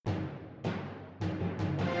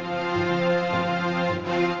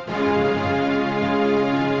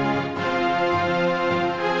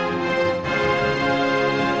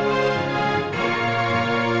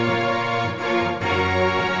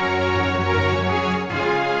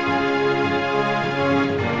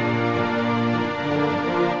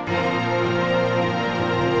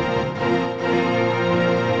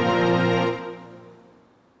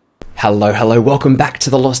Hello, welcome back to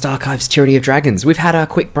the Lost Archives Tyranny of Dragons. We've had our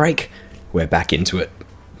quick break. We're back into it.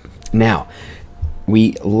 Now,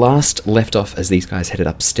 we last left off as these guys headed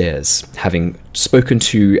upstairs, having spoken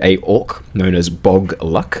to a orc known as Bog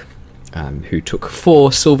Luck, who took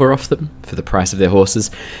 4 silver off them for the price of their horses,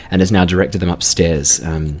 and has now directed them upstairs.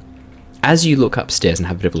 As you look upstairs and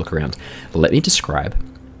have a bit of a look around, let me describe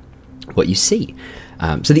what you see.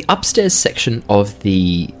 So the upstairs section of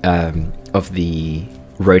the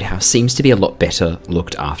roadhouse seems to be a lot better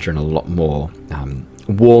looked after and a lot more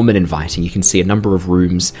warm and inviting. You can see a number of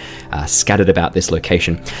rooms scattered about this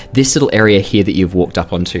location. This little area here that you've walked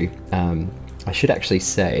up onto, I should actually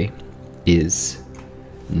say, is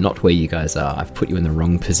not where you guys are. I've put you in the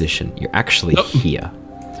wrong position. You're actually here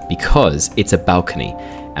because it's a balcony,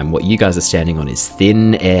 and what you guys are standing on is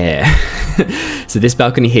thin air. So this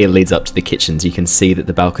balcony here leads up to the kitchens. You can see that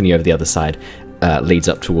the balcony over the other side leads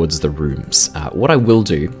up towards the rooms. What I will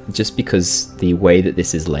do, just because the way that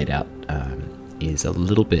this is laid out is a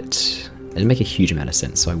little bit... It doesn't make a huge amount of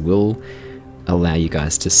sense, so I will allow you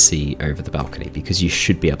guys to see over the balcony, because you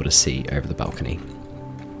should be able to see over the balcony,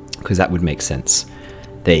 because that would make sense.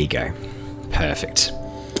 There you go. Perfect.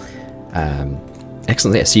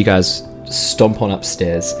 Excellent. Yeah, so you guys stomp on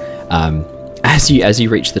upstairs. As you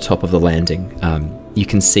reach the top of the landing, you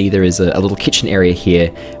can see there is a little kitchen area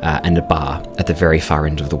here and a bar at the very far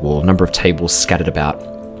end of the wall. A number of tables scattered about.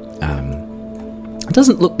 It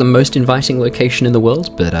doesn't look the most inviting location in the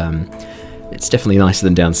world, but it's definitely nicer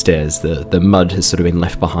than downstairs. The mud has sort of been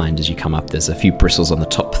left behind as you come up. There's a few bristles on the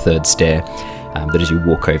top third stair that as you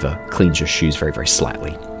walk over cleans your shoes very, very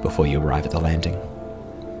slightly before you arrive at the landing.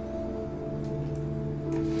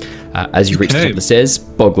 As you reach the top of the stairs,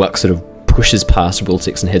 Bogluck sort of pushes past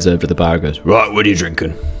Wiltix and heads over to the bar and goes, "Right, what are you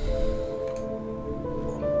drinking?"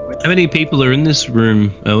 How many people are in this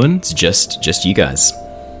room, Owen? It's just you guys.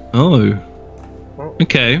 Oh.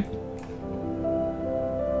 Okay.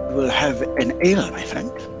 We'll have an ale, my friend.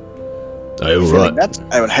 Oh, Feeling right. that,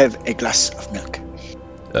 I will have a glass of milk.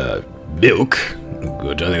 Milk?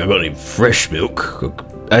 I don't think I've got any fresh milk.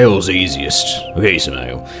 Ale's easiest. I'll get you some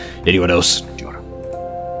ale. Anyone else?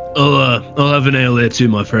 I'll have an ale there too,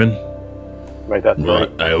 my friend. Make that Right,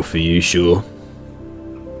 ale for you, sure.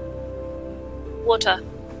 Water.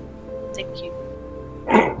 Thank you.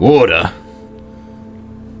 Water?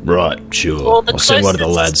 Right, sure. Or the I'll send one of the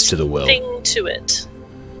closest lads to the well. thing to it.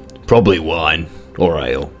 Probably wine or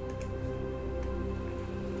ale.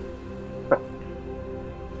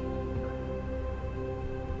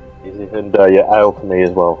 Easy, and yeah, ale for me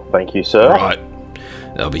as well. Thank you, sir. Right.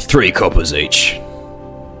 There'll be 3 coppers each.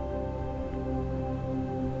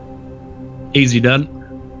 Easy done.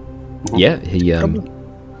 Yeah, he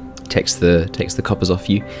takes the coppers off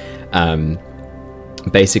you.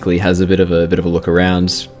 Basically has a bit of a look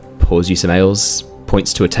around, pours you some ales,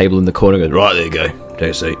 points to a table in the corner, goes, "Right, there you go. Take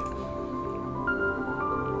a seat."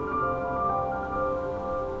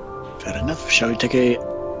 Fair enough. Shall we take a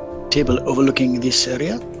table overlooking this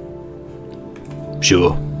area?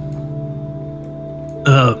 Sure.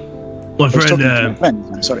 My I was talking to my friend, friend.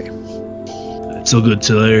 I'm sorry. it's all good,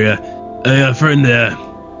 Teleria. Hey, friend,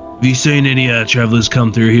 have you seen any travellers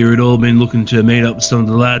come through here at all? Been looking to meet up with some of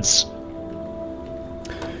the lads?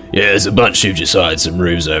 Yeah, there's a bunch who've just hired some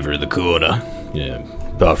rooms over in the corner. Yeah,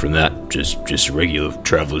 apart from that, just regular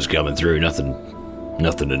travellers coming through. Nothing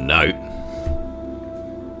to note.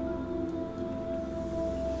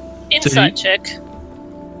 Insight check.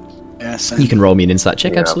 Yes, You can roll me an insight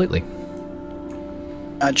check, Yeah. absolutely.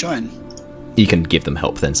 join. You can give them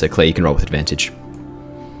help then, so Claire, you can roll with advantage.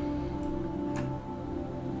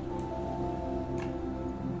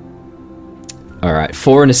 Alright,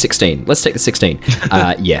 4 and a 16. Let's take the 16.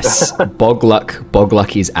 Yes,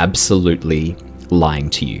 Bogluck is absolutely lying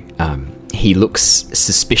to you. He looks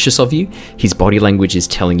suspicious of you. His body language is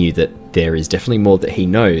telling you that there is definitely more that he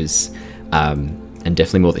knows, and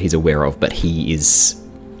definitely more that he's aware of, but he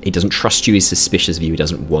doesn't trust you, he's suspicious of you, he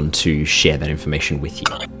doesn't want to share that information with you.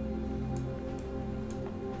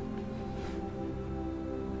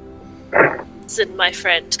 Listen, my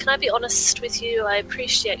friend, can I be honest with you? I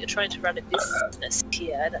appreciate you're trying to run a business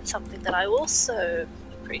here. That's something that I also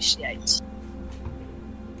appreciate.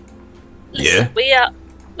 Listen,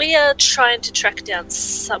 we are trying to track down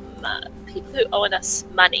some people who owe us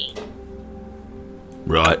money.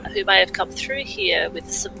 Right. Who may have come through here with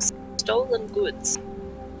some stolen goods.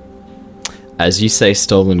 As you say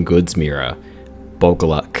stolen goods, Mira,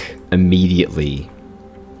 Bogluck immediately...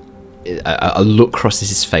 A look crosses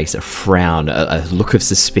his face, a frown, a look of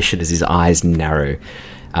suspicion as his eyes narrow,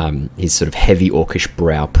 his sort of heavy orcish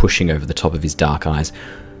brow pushing over the top of his dark eyes.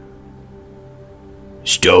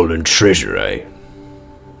 Stolen treasure, eh?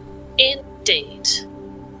 Indeed.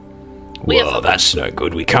 Well, that's no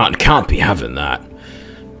good. We can't be having that.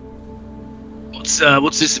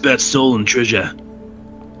 What's this about stolen treasure?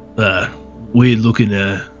 Weird looking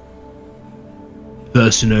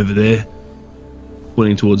person over there,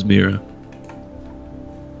 pointing towards Mira.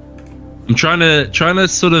 I'm trying to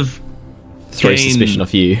sort of Throw suspicion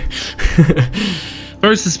off you.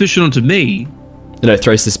 throw suspicion onto me. No,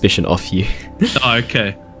 throw suspicion off you. Oh, okay.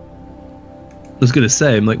 I was gonna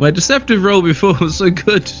say, I'm like, my deceptive roll before was so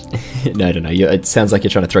good. No. It sounds like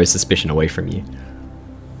you're trying to throw suspicion away from you.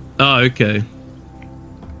 Oh, okay.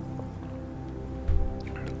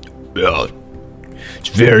 Yeah. It's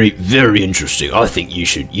very, very interesting. I think you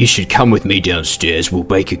should come with me downstairs. We'll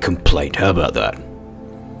make a complaint. How about that?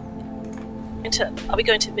 Are we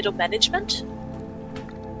going to middle management?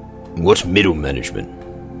 What's middle management?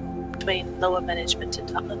 Between lower management and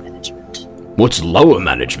upper management. What's lower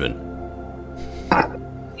management?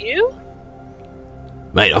 You?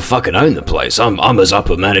 Mate, I fucking own the place. I'm as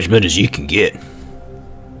upper management as you can get.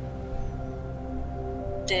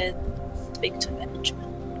 Did speak to management.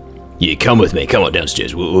 Yeah, come with me. Come on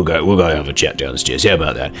downstairs. We'll go have a chat downstairs. How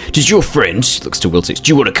about that? Does your friend, looks to Wiltix, do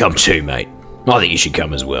you want to come too, mate? I think you should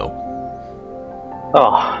come as well. Oh,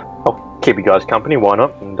 I'll keep you guys company, why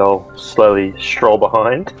not? And I'll slowly stroll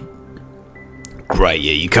behind. Great,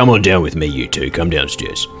 yeah, you come on down with me, you two. Come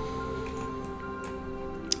downstairs.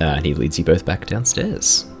 And he leads you both back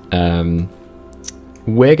downstairs.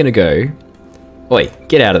 We're gonna go... Oi,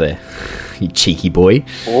 get out of there, you cheeky boy.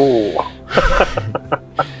 Oh.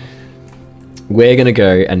 We're gonna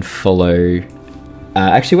go and follow...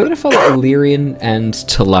 actually, we're gonna follow Illyrian and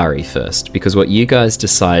Talari first, because what you guys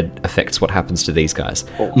decide affects what happens to these guys.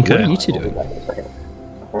 What are you two doing?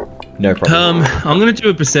 No problem. I'm gonna do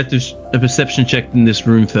a perception check in this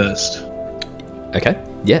room first. Okay,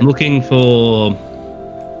 yeah. I'm looking for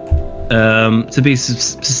to be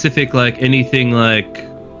specific, like anything like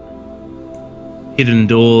hidden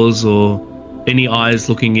doors or any eyes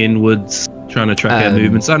looking inwards, trying to track our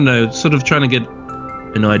movements. I don't know, sort of trying to get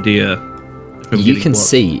an idea. You can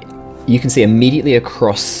see immediately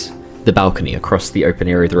across the balcony, across the open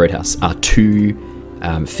area of the roadhouse, are two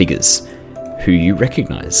figures who you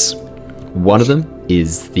recognize. One of them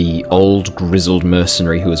is the old grizzled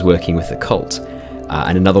mercenary who was working with the cult,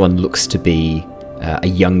 and another one looks to be a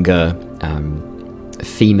younger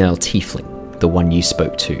female tiefling, the one you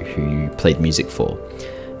spoke to, who you played music for.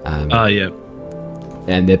 Yeah.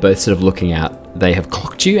 And they're both sort of looking out. They have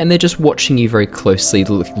clocked you, and they're just watching you very closely,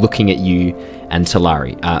 looking at you and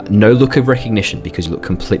Talari. No look of recognition, because you look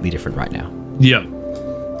completely different right now. Yeah.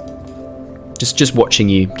 Just watching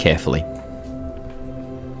you carefully.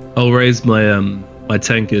 I'll raise my my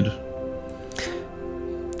tankard.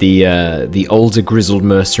 The older grizzled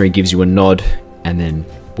mercenary gives you a nod, and then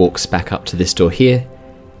walks back up to this door here,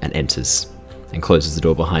 and enters, and closes the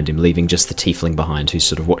door behind him, leaving just the tiefling behind, who's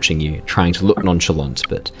sort of watching you, trying to look nonchalant,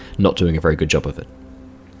 but not doing a very good job of it.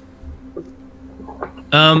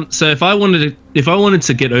 So if I wanted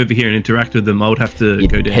to get over here and interact with them, I would have to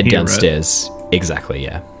go down head here, downstairs. Right? Exactly,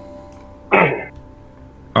 yeah.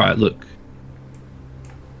 All right, look.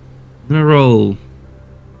 I'm gonna roll.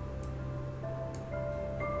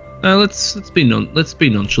 Let's be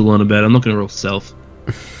nonchalant about it. I'm not gonna roll stealth.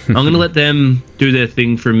 I'm gonna let them do their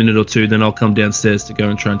thing for a minute or two, then I'll come downstairs to go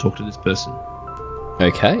and try and talk to this person.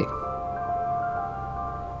 Okay.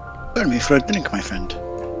 Burn me for a drink, my friend.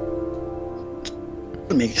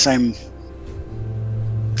 Because I'm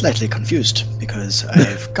slightly confused, because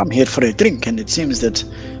I've come here for a drink, and it seems that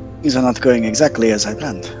things are not going exactly as I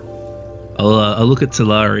planned. I'll look at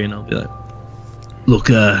Talari and I'll be like, look,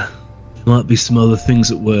 there might be some other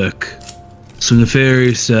things at work. Some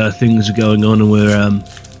nefarious things are going on, and we're,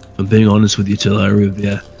 I'm being honest with you,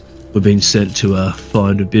 Talari, we're being sent to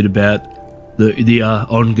find a bit about the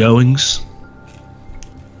ongoings.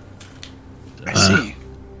 I see.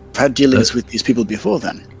 I've had dealings with these people before,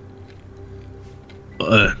 then.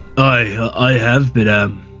 I have,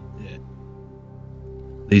 but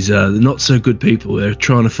these are not so good people. They're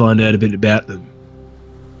trying to find out a bit about them.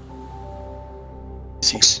 I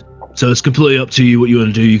see. So it's completely up to you what you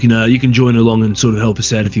want to do. You can join along and sort of help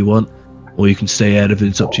us out if you want, or you can stay out of it.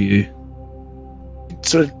 It's up to you.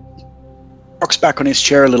 Sort of rocks back on his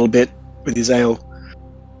chair a little bit with his ale.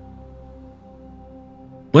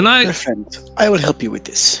 My friend, I will help you with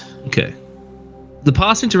this. Okay. The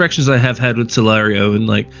past interactions I have had with Solario, and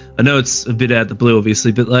like, I know it's a bit out of the blue,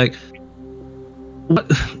 obviously, but like, what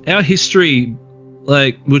our history,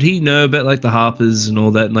 like, would he know about like the Harpers and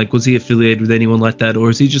all that? And like, was he affiliated with anyone like that, or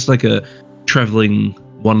is he just like a traveling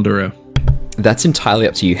wanderer? That's entirely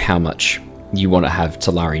up to you how much you want to have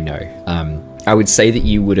Talari know. I would say that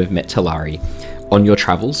you would have met Talari on your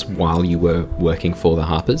travels while you were working for the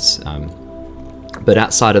Harpers. But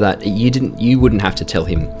outside of that, you wouldn't have to tell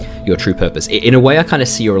him your true purpose. In a way, I kind of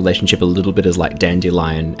see your relationship a little bit as like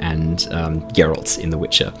Dandelion and Geralt in The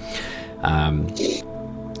Witcher.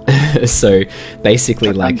 So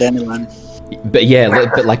basically, like Dandelion. But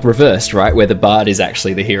yeah, but like reversed, right? Where the bard is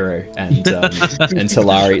actually the hero, and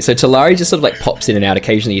Talari. So Talari just sort of like pops in and out.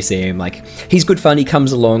 Occasionally, you see him. Like he's good fun. He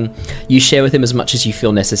comes along. You share with him as much as you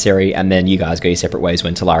feel necessary, and then you guys go your separate ways.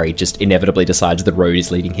 When Talari just inevitably decides the road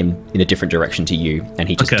is leading him in a different direction to you, and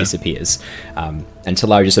he just disappears. And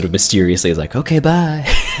Talari just sort of mysteriously is like, "Okay, bye,"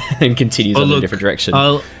 and continues in a different direction.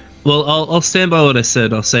 I'll stand by what I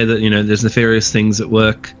said. I'll say that there's nefarious things at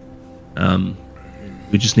work.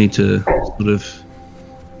 We just need to sort of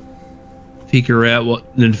figure out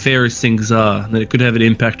what the nefarious things are, and that it could have an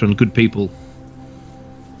impact on good people.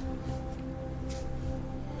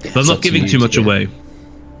 But I'm not giving too much away.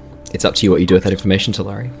 It's up to you what you do with that information,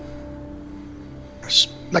 Talari.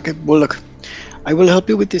 Look, I will help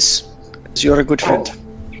you with this, as you're a good friend.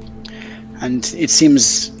 And it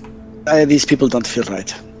seems these people don't feel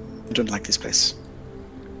right. I don't like this place.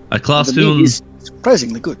 I clasp The him. meat is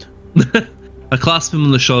surprisingly good. I clasp him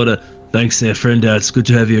on the shoulder. Thanks there, friend. It's good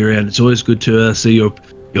to have you around. It's always good to see your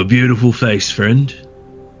beautiful face, friend.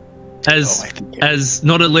 As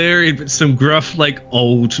not a Larry, but some gruff, like,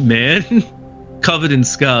 old man, covered in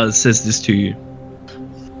scars, says this to you.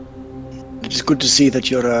 It is good to see that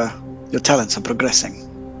your talents are progressing.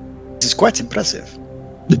 This is quite impressive.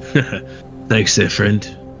 Thanks there, friend.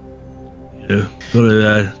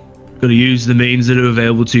 Gotta use the means that are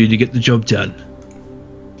available to you to get the job done.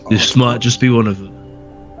 This might just be one of them.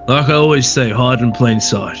 Like I always say, hide in plain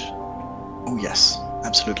sight. Oh yes,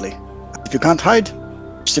 absolutely. If you can't hide,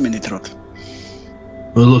 stab me in the throat.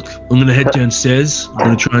 Well, look, I'm gonna head downstairs. I'm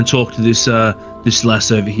gonna try and talk to this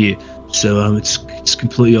lass over here. So it's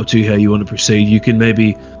completely up to you how you want to proceed. You can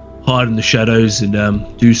maybe hide in the shadows and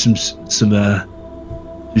do some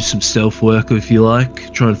stealth work if you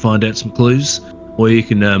like. Try and find out some clues, or you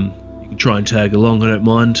can try and tag along. I don't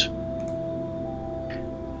mind.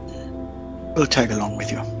 We'll tag along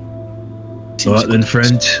with you. All right then,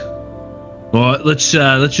 friend. All right, let's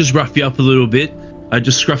just rough you up a little bit. I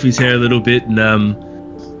just scruff his hair a little bit and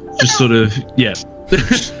just sort of All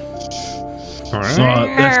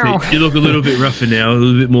right, that's it. You look a little bit rougher now, a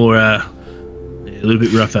little bit more, a little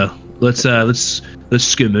bit rougher. Let's scamoose.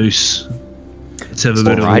 Let's have a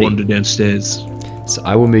bit of a wander downstairs. So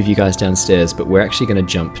I will move you guys downstairs, but we're actually going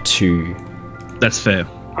to jump to... That's fair.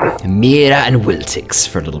 Mira and Wiltix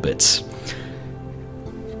for a little bit.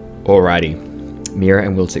 Alrighty. Mira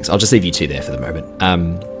and Wiltix. I'll just leave you two there for the moment.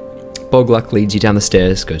 Bogluck leads you down the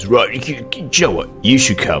stairs, goes, Right, you know what? You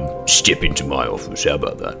should come step into my office. How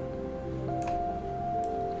about that?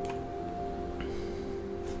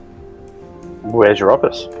 Where's your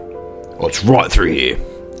office? Oh, it's right through here.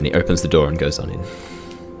 and he opens the door and goes on in.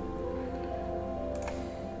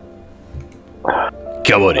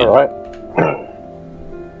 Come on in. Alright.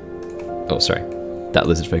 Oh, sorry. That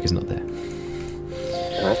lizard folk is not there.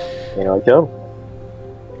 Alright. Here I come.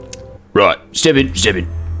 Right, step in.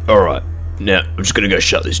 Alright. Now, I'm just going to go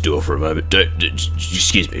shut this door for a moment.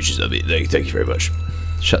 Excuse me, just a bit. Thank you very much.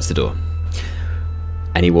 Shuts the door.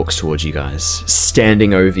 And he walks towards you guys,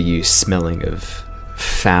 standing over you, smelling of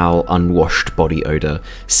foul, unwashed body odour,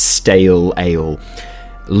 stale ale,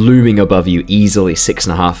 looming above you, easily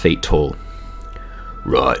 6.5 feet tall.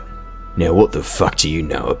 Right. Now, what the fuck do you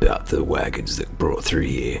know about the wagons that brought through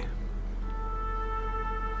here?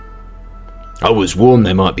 I was warned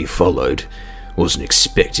they might be followed. Wasn't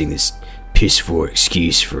expecting this piss-poor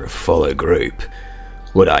excuse for a follow group.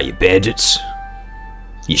 What are you, bandits?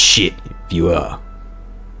 You shit, if you are.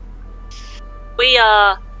 We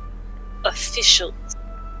are officials.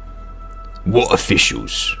 What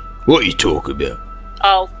officials? What are you talking about?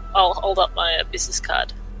 I'll hold up my business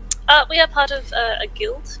card. We are part of a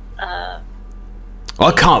guild. I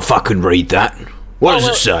can't fucking read that. What does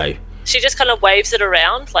it say? She just kind of waves it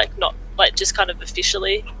around, like not like just kind of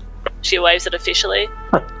officially. She waves it officially.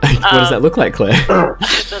 What does that look like, Claire?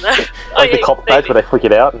 I don't know. Like the cop badge where they flick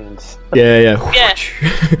it out and... Yeah. Yeah.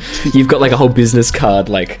 You've got like a whole business card,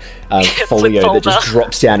 like folio that just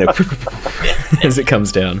drops down as it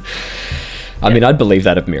comes down. I mean, I'd believe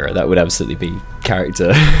that of Mira. That would absolutely be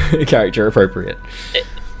character appropriate.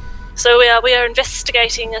 So we are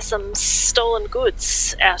investigating some stolen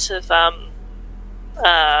goods out of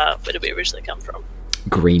where did we originally come from?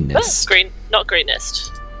 Green Nest. Not Green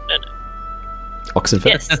Nest. No.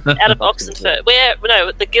 Oxenford? Yes, out of Oxenford.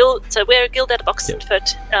 The guild. So we're a guild out of Oxenford.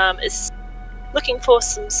 Is looking for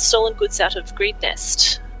some stolen goods out of Greed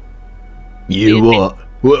Nest. You what?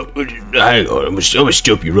 Well, hang on, I'm gonna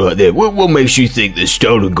stop you right there. What makes you think there's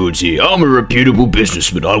stolen goods here? I'm a reputable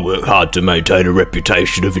businessman. I work hard to maintain a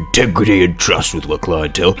reputation of integrity and trust with my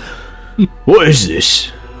clientele. What is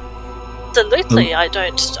this? Absolutely, I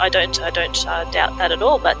don't doubt that at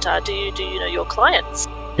all. But do you know your clients?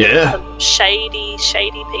 Yeah? Some shady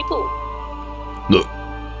people. Look,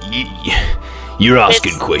 you're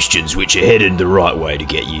asking questions which are headed the right way to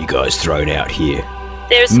get you guys thrown out here.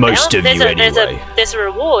 There's anyway. There's a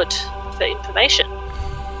reward for information.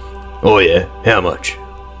 Oh yeah? How much?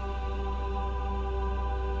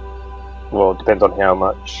 Well, it depends on how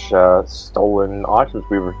much stolen items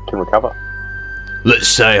we can recover. Let's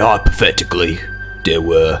say, hypothetically, there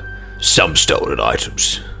were some stolen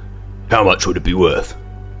items. How much would it be worth?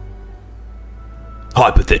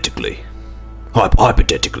 Hypothetically.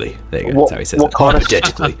 Hypothetically. There you go, that's how he says it.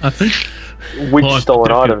 Hypothetically. Which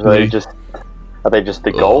stolen items? Are they just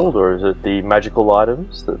the gold, or is it the magical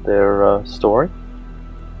items that they're storing?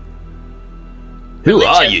 Who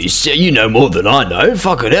are you? You know more than I know.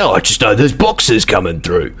 Fucking hell, I just know there's boxes coming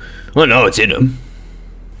through. I know it's in them.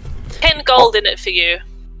 10 gold in it for you.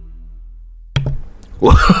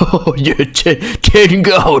 Whoa, you're 10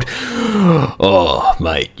 gold. Oh,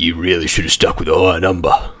 mate, you really should have stuck with a higher number.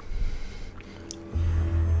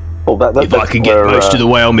 Well, if I can get most of the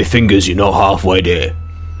way on my fingers, you're not halfway there.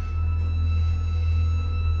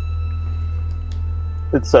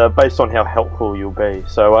 It's based on how helpful you'll be.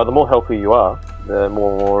 So the more helpful you are, the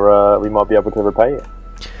more we might be able to repay you.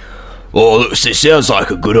 Well, look, it sounds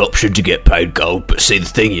like a good option to get paid gold, but see, the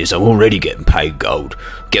thing is, I'm already getting paid gold.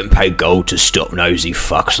 Getting paid gold to stop nosy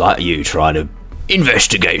fucks like you trying to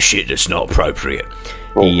investigate shit that's not appropriate.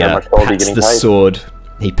 Well, He pats the sword.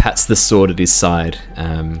 He pats the sword at his side,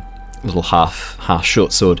 little half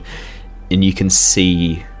short sword, and you can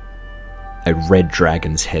see a red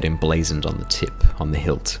dragon's head emblazoned on the tip, on the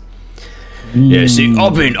hilt. Yeah, see,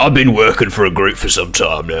 I've been working for a group for some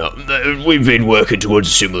time now. We've been working towards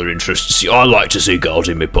a similar interest. See, I like to see gold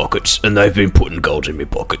in my pockets, and they've been putting gold in my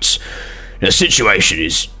pockets. Now, the situation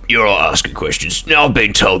is, you're all asking questions. Now, I've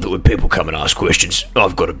been told that when people come and ask questions,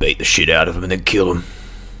 I've got to beat the shit out of them and then kill them.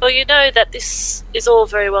 Well, you know that this is all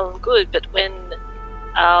very well and good, but when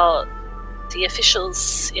the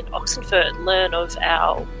officials in Oxenford learn of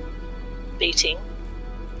our beating,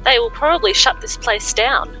 they will probably shut this place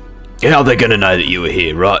down. How are they going to know that you were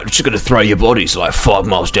here, right? They're just going to throw your bodies like 5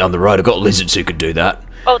 miles down the road. I've got lizards who could do that.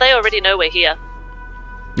 Oh, they already know we're here.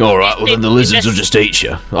 Alright, well then the lizards will just eat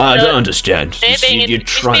you. I don't understand. It's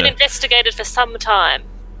been investigated for some time.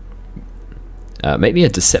 Make me a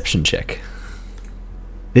deception check.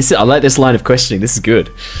 I like this line of questioning. This is good.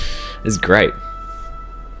 This is great.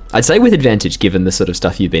 I'd say with advantage, given the sort of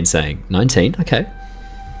stuff you've been saying. 19, okay.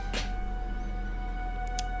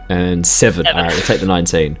 And 7. Alright, we'll take the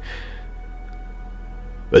 19.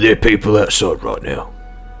 Are there people outside right now?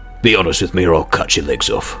 Be honest with me or I'll cut your legs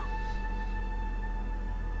off.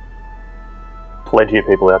 Plenty of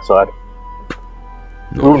people outside.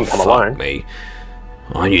 No, come alone. Me.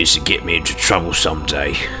 I used to get me into trouble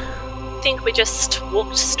someday. Think we just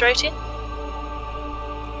walked straight in?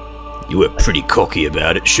 You were pretty cocky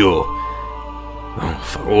about it, sure. Oh,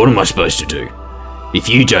 fuck, what am I supposed to do? If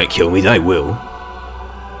you don't kill me, they will.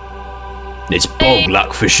 It's bog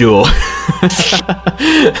luck for sure.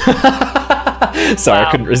 Sorry, I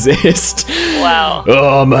couldn't resist. Wow.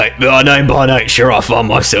 Oh, mate, by name by nature, I find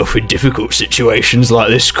myself in difficult situations like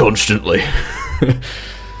this constantly.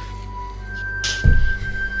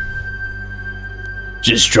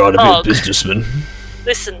 Just trying to be a businessman.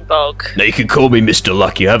 Listen, Bog. Now, you can call me Mr.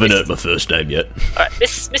 Luck. You haven't heard my first name yet. Alright,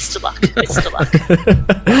 Mr. Luck. Mr. Luck.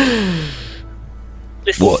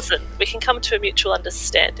 Listen, we can come to a mutual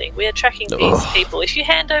understanding. We are tracking these people. If you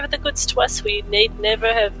hand over the goods to us, we need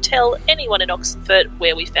never have tell anyone in Oxenford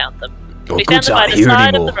where we found them. We found them by the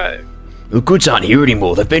side of the road. The goods aren't here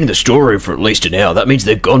anymore. They've been in the storeroom for at least an hour. That means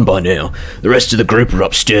they're gone by now. The rest of the group are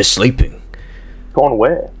upstairs sleeping. Gone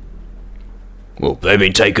where? Well, they've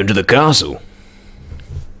been taken to the castle.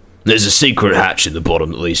 There's a secret hatch in the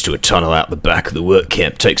bottom that leads to a tunnel out the back of the work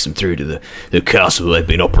camp. Takes them through to the castle they've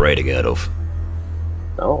been operating out of.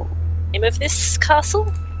 Oh. Name of this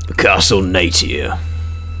castle? Castle Natir.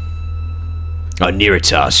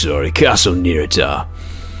 Niratar, sorry. Castle Niratar.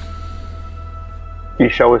 Can you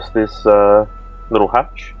show us this little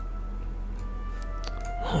hatch?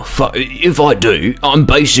 Oh, fuck. If I do, I'm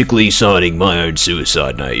basically signing my own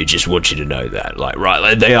suicide note. I just want you to know that. Like,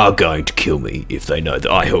 right, they are going to kill me if they know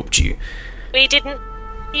that I helped you. We didn't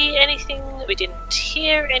see anything. We didn't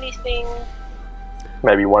hear anything.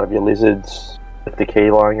 Maybe one of your lizards left the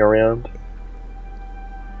key lying around.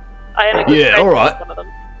 I am a good friend all right. with one of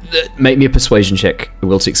them. Make me a persuasion check.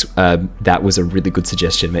 Wiltix, that was a really good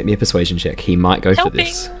suggestion. Make me a persuasion check. He might go for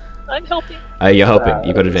this. I'm helping. You're helping.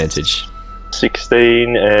 You've got advantage.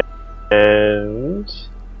 16 and...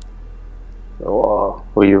 Oh,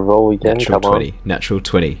 will you roll again? Natural Come 20. on. Natural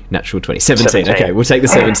 20. Natural 20. 17. 17. Okay, we'll take the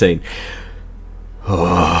 17.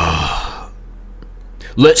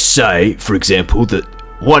 Let's say, for example, that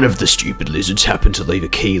one of the stupid lizards happened to leave a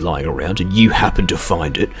key lying around and you happened to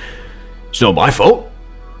find it. It's not my fault.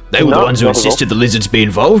 They were the ones who insisted the lizards be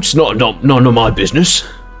involved. It's none of my business.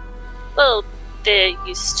 Well, they're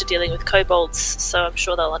used to dealing with kobolds, so I'm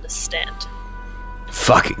sure they'll understand.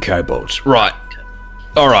 Fucking kobolds. Right.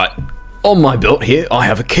 Alright. On my belt here, I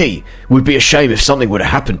have a key. Would be a shame if something would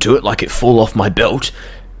have happened to it, like it fall off my belt.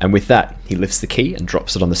 And with that, he lifts the key and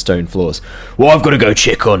drops it on the stone floors. Well, I've got to go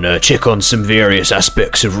check on some various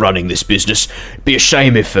aspects of running this business. Be a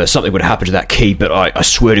shame if something would happen to that key, but I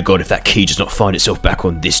swear to God, if that key does not find itself back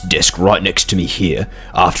on this desk right next to me here,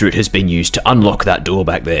 after it has been used to unlock that door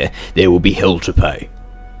back there will be hell to pay.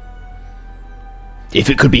 If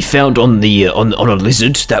it could be found on the on a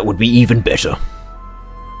lizard, that would be even better.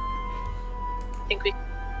 I think we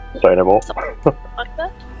Say no more. something like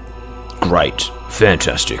that. Great.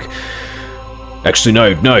 Fantastic. Actually, no,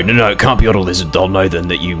 it can't be on a lizard. They'll know then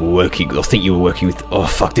that you were working, they'll think you were working with... Oh,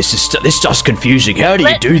 fuck, this stuff's confusing. How do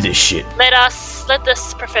you do this shit? Let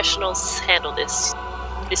the professionals handle this.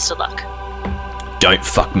 Mr. Luck. Don't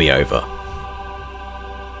fuck me over.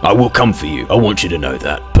 I will come for you. I want you to know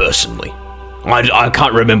that, personally. I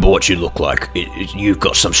can't remember what you look like. You've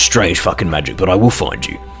got some strange fucking magic, but I will find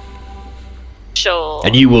you. Sure.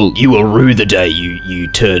 And you will rue the day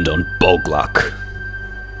you turned on Bog Luck.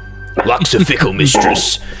 Luck's a fickle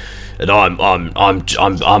mistress, and I'm a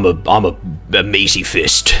meaty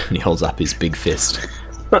fist. And he holds up his big fist.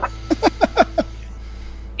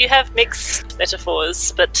 You have mixed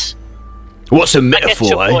metaphors, but What's a I get metaphor,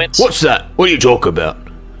 your eh? point. What's that? What are you talking about?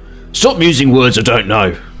 Stop using words I don't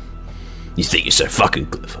know. You think you're so fucking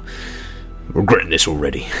clever. Regretting this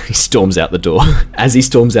already. He storms out the door. As he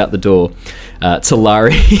storms out the door,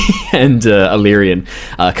 Talari and Illyrian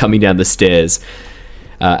are coming down the stairs.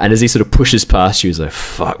 And as he sort of pushes past you, he's like,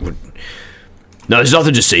 fuck. No, there's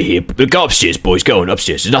nothing to see here. Go upstairs, boys. Go on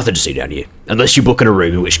upstairs. There's nothing to see down here. Unless you're booking a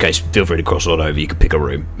room, in which case, feel free to cross on over. You can pick a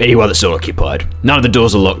room. Anyone that's not occupied. None of the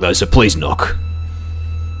doors are locked, though, so please knock.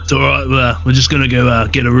 It's alright, we're just gonna go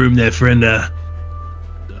get a room there, friend.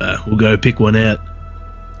 We'll go pick one out.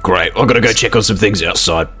 Great. I've got to go check on some things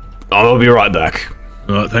outside. I'll be right back.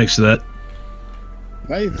 Alright, thanks for that.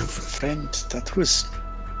 My friend, that was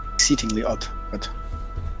exceedingly odd, but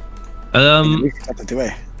we got it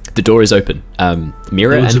away. The door is open.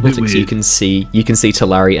 Mira That was and a bit Wiltix, weird. you can see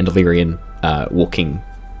Talari and Illyrian walking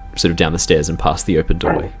sort of down the stairs and past the open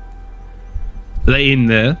doorway. Are they in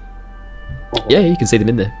there? Yeah, you can see them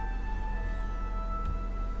in there.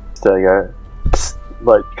 There you go.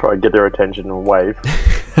 Like, try and get their attention and wave.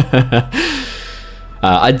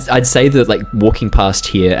 I'd say that like walking past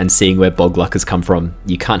here and seeing where Bogluck has come from,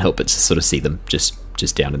 you can't help but to sort of see them just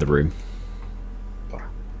down in the room.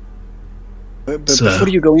 But So- before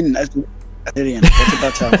you go in, Adrian, what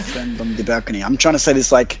about our friend on the balcony? I'm trying to say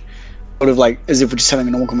this like, sort of like as if we're just having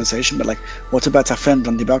a normal conversation, but like, what about our friend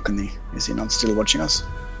on the balcony? Is he not still watching us?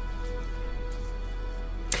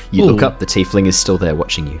 You look Ooh. up, the tiefling is still there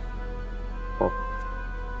watching you.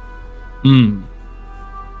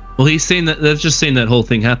 Well, he's seen that. They've just seen that whole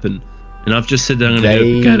thing happen, and I've just said that I'm going to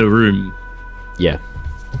They- go get a room. Yeah.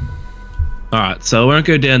 All right, so I won't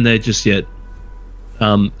go down there just yet.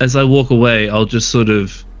 As I walk away, I'll just sort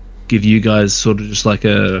of give you guys sort of just like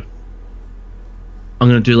a. I'm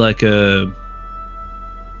going to do like a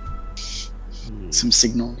Some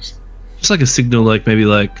signals. just like a signal, like maybe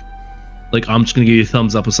like I'm just going to give you a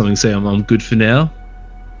thumbs up or something. Say I'm good for now.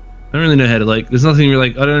 I don't really know how to like. There's nothing really.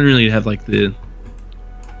 I don't really have like the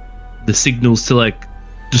signals to like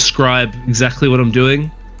describe exactly what I'm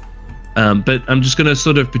doing. But I'm just gonna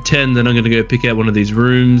sort of pretend that I'm gonna go pick out one of these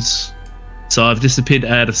rooms. So I've disappeared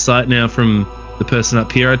out of sight now from the person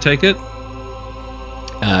up here. I take it.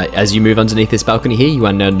 As you move underneath this balcony here, you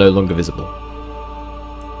are now no longer visible.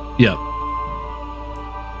 Yeah.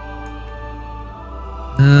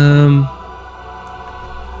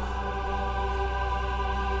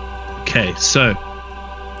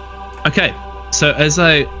 Okay. So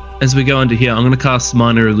as we go under here, I'm gonna cast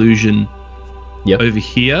minor illusion Yep. over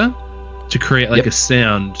here to create like Yep. a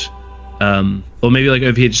sound. or maybe like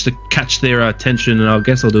over here just to catch their attention, and I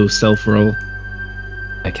guess I'll do a stealth roll.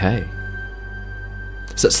 Okay.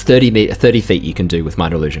 So it's 30 feet you can do with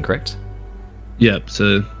Minor Illusion, correct? Yep.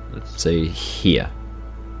 So here.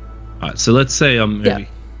 All right. So let's say I'm Yeah. I'm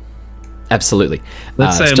Absolutely.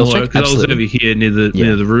 because I was over here near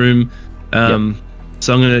the room.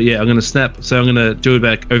 So I'm gonna snap. So I'm gonna do it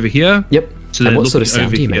back over here. Yep. So And then what sort of looking sound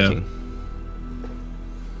over are you here. making?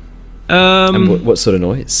 And what sort of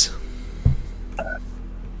noise?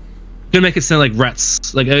 Gonna make it sound like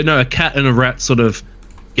rats, like a cat and a rat sort of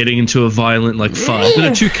getting into a violent fight.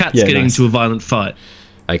 No, two cats getting into a violent fight.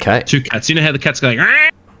 Okay. Two cats. You know how the cat's going?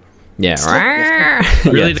 Yeah.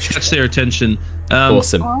 Really to catch their attention.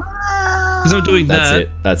 Awesome. Because I'm doing that.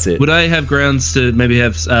 That's it. Would I have grounds to maybe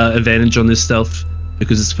have advantage on this stealth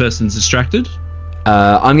because this person's distracted?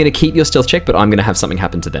 I'm going to keep your stealth check, but I'm going to have something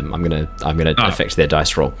happen to them. I'm going to affect their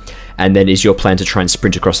dice roll. And then is your plan to try and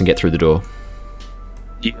sprint across and get through the door?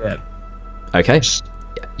 Yeah. Okay.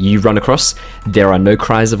 You run across. There are no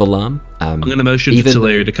cries of alarm. I'm going to motion for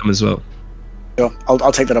Teleria to come as well. Sure.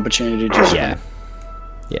 I'll take that opportunity to just... Yeah,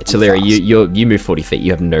 Teleria, you move 40 feet.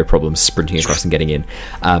 You have no problem sprinting across and getting in.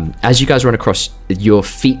 As you guys run across, your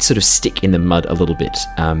feet sort of stick in the mud a little bit,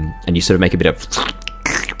 and you sort of make a bit of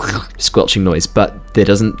squelching noise, but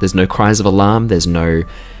there's no cries of alarm. There's no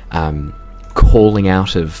calling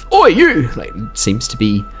out of "Oi, you!" Like, it seems to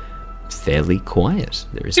be fairly quiet.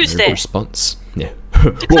 There is Who's no there? response. Yeah.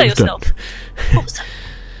 Declare yourself.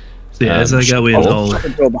 So yeah, as I go in, I'll... Shut the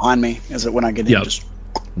door behind me when I get in. Yep. Just...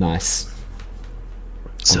 Nice.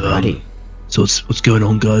 So, Alrighty. So what's going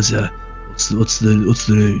on, guys? What's the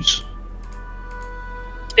news?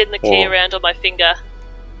 Spin the key around on my finger.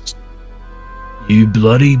 You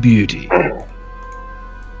bloody beauty.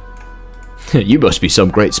 You must be some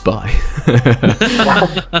great spy.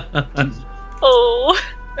 Oh.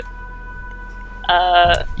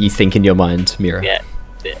 You think in your mind, Mira. Yeah.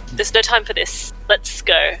 There's no time for this. Let's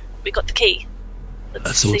go. We got the key.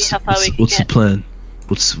 Let's see how far we can what's get. the plan?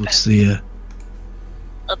 What's the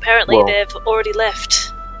Apparently they've already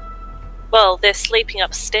left. Well, they're sleeping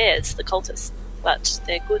upstairs, the cultists, but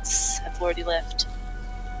their goods have already left.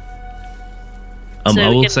 I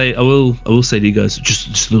will say to you guys,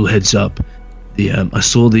 just a little heads up. I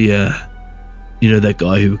saw that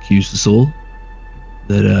guy who accused us all.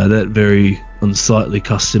 That very unsightly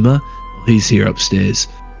customer. He's here upstairs.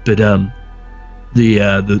 But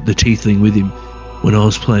the tiefling with him, when I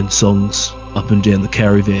was playing songs up and down the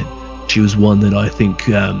caravan, she was one that I think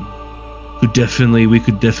we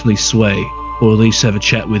could definitely sway, or at least have a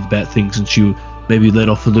chat with about things, and she maybe let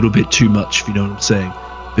off a little bit too much, if you know what I'm saying.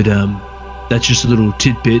 But that's just a little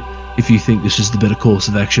tidbit. If you think this is the better course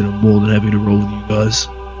of action, I'm more than happy to roll with you guys.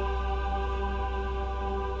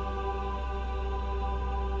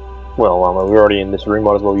 Well, we're already in this room.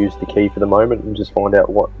 Might as well use the key for the moment and just find out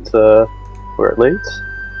where it leads.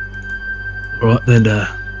 All right, then.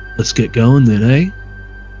 Let's get going then, eh?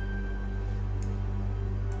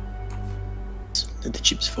 Did the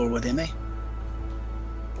chips fall with him, eh?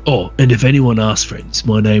 Oh, and if anyone asks, friends,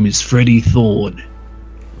 my name is Freddie Thorne.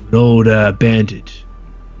 I'm an old bandit.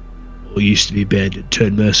 Or used to be bandit,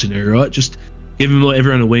 turned mercenary, right? Just give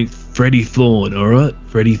everyone a wink. Freddie Thorne, alright?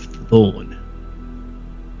 Freddie Thorne.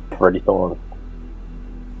 Freddie Thorne.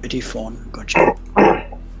 Freddie Thorne, gotcha.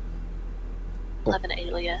 I'll have an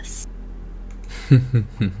alias.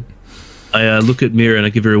 I look at Mira and I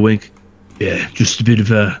give her a wink. Yeah, just a bit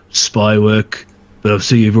of spy work. But I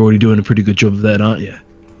see you're already doing a pretty good job of that, aren't you?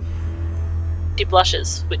 She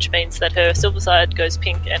blushes, which means that her silver side goes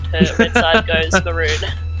pink and her red side goes maroon.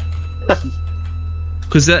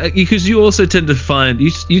 Because you also tend to find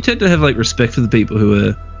you tend to have respect for the people who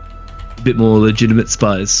are a bit more legitimate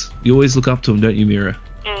spies. You always look up to them, don't you, Mira?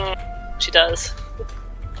 She does.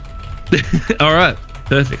 All right,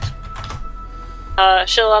 perfect.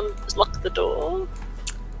 She'll lock the door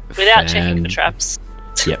without checking for traps.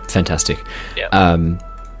 Yep, fantastic. Yep.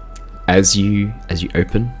 As you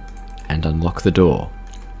open and unlock the door,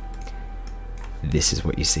 this is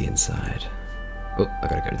what you see inside. Oh, I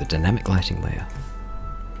gotta go to the dynamic lighting layer.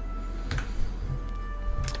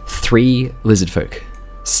 3 lizard folk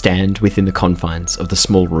stand within the confines of the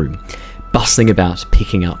small room, bustling about,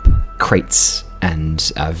 picking up crates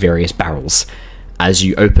and various barrels. As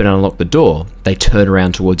you open and unlock the door, they turn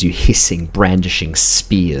around towards you, hissing, brandishing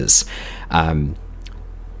spears. That's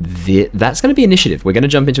going to be initiative. We're going to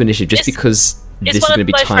jump into initiative just because this is going to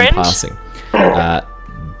be time passing.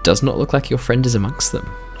 Does not look like your friend is amongst them.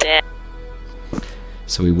 Yeah.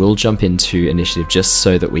 So we will jump into initiative just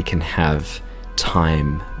so that we can have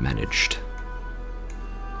time managed.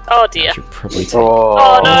 Oh dear. Should probably take.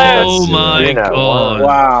 Oh, no. Oh my You know, god.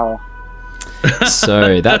 Wow.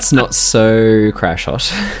 So that's not so crash hot.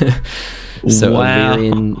 So Wow.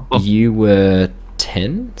 Illyrian, you were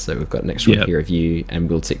 10. So we've got an extra one Yep. here of you, and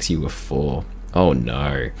Wiltix, you were 4. Oh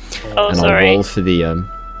no. Oh, And sorry. I'll roll for the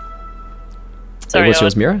Sorry, what's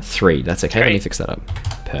yours, Owen. Mira? 3. That's okay. Let me 3. fix that up.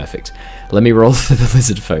 Perfect. Let me roll for the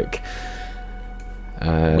lizard folk.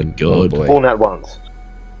 my God. Oh boy. All nat ones.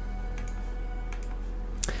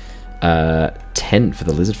 10 for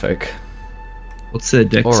the lizard folk. What's their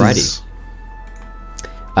dexes?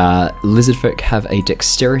 Alrighty. Lizard folk have a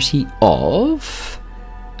dexterity of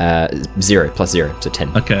 0 plus 0, so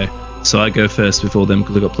 10. Okay, so I go first before them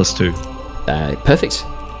because I got +2. Perfect.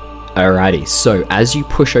 Alrighty, so as you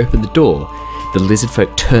push open the door, the lizard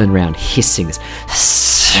folk turn around hissing this.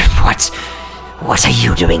 What are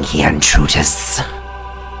you doing here, intruders?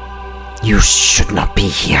 You should not be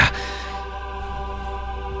here.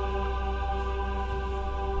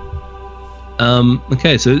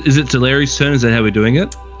 Okay, so is it Talari's turn? Is that how we're doing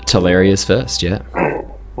it? Talaria's first, yeah.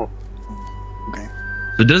 Okay.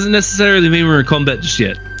 So it doesn't necessarily mean we're in combat just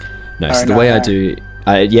yet. No, so Oh, the no, way I no. do...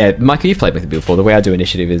 yeah, Michael, you've played with it before. The way I do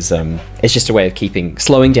initiative is it's just a way of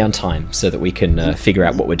slowing down time so that we can figure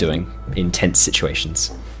out what we're doing in tense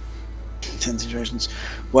situations. 10 situations.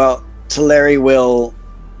 Well, Teleri will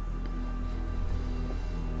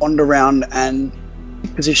wander around and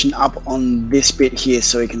position up on this bit here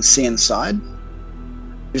so he can see inside.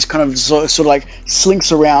 Just kind of sort of like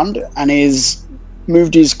slinks around and is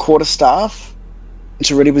moved his quarterstaff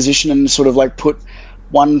into ready position and sort of like put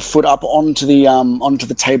one foot up onto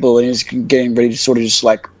the table and is getting ready to sort of just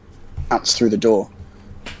like bounce through the door.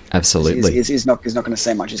 Absolutely. He's not going to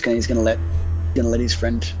say much. He's going to let his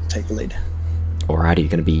friend take the lead. Alrighty, you're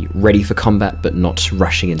going to be ready for combat, but not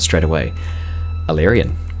rushing in straight away.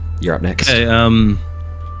 Illyrian, you're up next. Okay,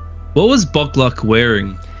 what was Bogluck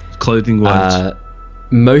wearing, clothing-wise?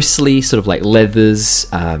 Mostly sort of like leathers,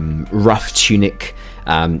 rough tunic,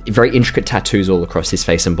 very intricate tattoos all across his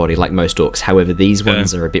face and body, like most orcs. However, these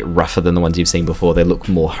ones are a bit rougher than the ones you've seen before. They look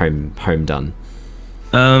more home done.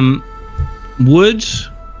 Would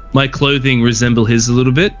my clothing resemble his a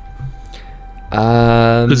little bit?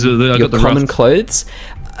 I Your got the common rough- clothes,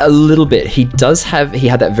 a little bit. He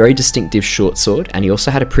had that very distinctive short sword, and he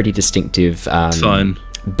also had a pretty distinctive Fine.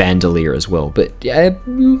 bandolier as well. But yeah,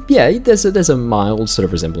 there's a mild sort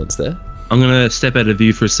of resemblance there. I'm gonna step out of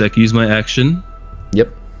view for a sec. Use my action.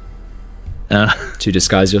 Yep. To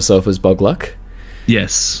disguise yourself as Bogluck.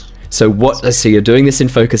 Yes. So you're doing this in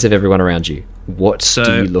focus of everyone around you. What So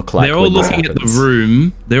do you look like? they're all when this looking at the happens?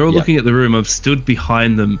 room. They're all Yeah. looking at the room. I've stood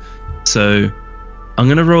behind them, so I'm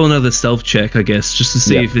gonna roll another stealth check, I guess, just to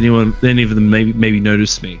see Yeah. if any of them maybe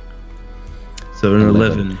notice me. So an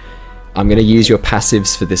 11. I'm going to use your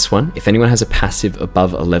passives for this one. If anyone has a passive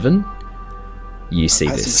above 11, you see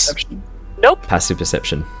Passive this. perception. Nope. Passive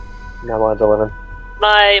perception. No, mine's 11.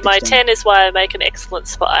 My 16. 10 is why I make an excellent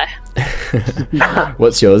spy.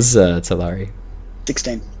 What's yours, Talari?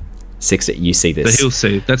 16. 6. You see But this. he'll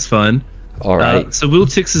see. That's fine. All right. So Will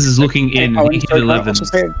Tixes is looking in. Oh, He and hit sorry, can I 11. also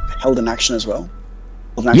say held an action as well.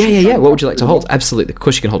 Hold an Yeah. action What would you like to hold? if Absolutely. Of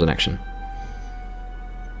course, you can hold an action.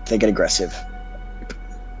 they get aggressive.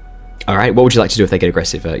 All right. What would you like to do if they get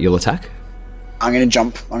aggressive? You'll attack. I'm going to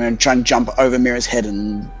jump. I'm going to try and jump over Mira's head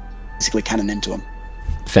and basically cannon into him.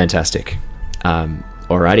 Fantastic.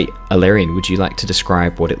 Alrighty. Illyrian, would you like to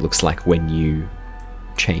describe what it looks like when you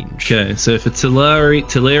change? Okay, so for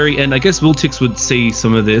Teleri, and I guess Wiltix would see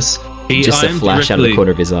some of this. Just a flash out of the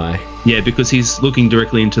corner of his eye. Yeah, because he's looking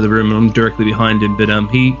directly into the room and I'm directly behind him, but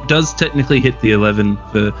he does technically hit the 11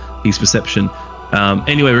 for his perception.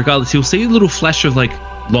 Anyway, regardless, he'll see a little flash of like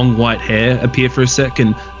long white hair appear for a sec,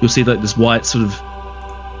 and you'll see like this white sort of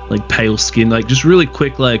like pale skin, like just really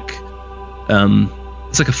quick, like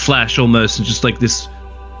it's like a flash almost, and just like this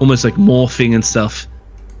almost like morphing and stuff.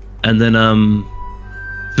 And then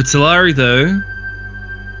for Talari though,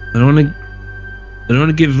 I don't want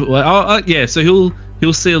to give. Well, yeah, so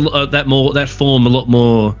he'll see that form a lot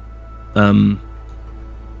more.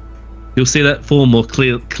 He'll see that form more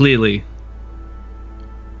clearly.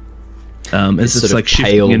 As it's like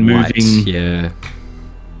shifting and moving. White. Yeah.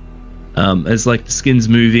 As like the skin's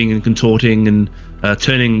moving and contorting and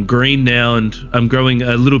turning green now, and I'm growing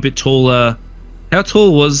a little bit taller. How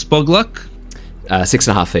tall was Bogluck?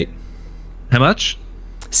 6.5 feet. How much?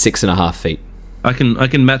 6.5 feet. I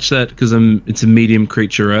can match that because it's a medium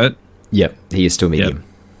creature, right? Yep, he is still medium.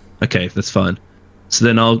 Okay, that's fine. So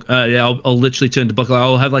then I'll literally turn to Bogluck.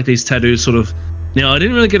 I'll have like these tattoos sort of. Now I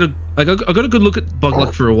didn't really get I got a good look at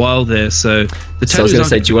Bogluck for a while there. So the tattoos. So I was going to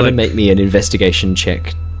say, aren't do you want to like- make me an investigation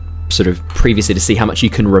check sort of previously to see how much you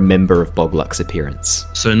can remember of Bogluck's appearance.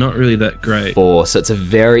 So not really that great. 4. So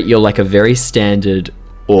you're like a very standard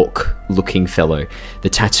orc-looking fellow. The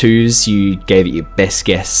tattoos, you gave it your best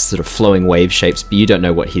guess, sort of flowing wave shapes, but you don't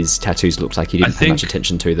know what his tattoos looked like. You didn't pay much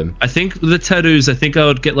attention to them. I think the tattoos, I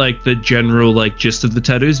would get like the general like gist of the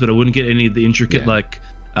tattoos, but I wouldn't get any of the intricate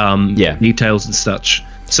details and such.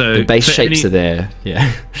 So the base shapes are there.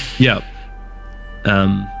 Yeah. Yeah.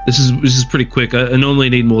 This is pretty quick. I normally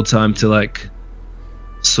need more time to like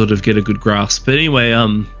sort of get a good grasp. But anyway,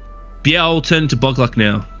 I'll turn to Bogluck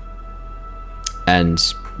now. And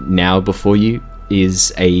now before you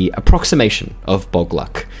is a approximation of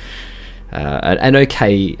Bogluck. An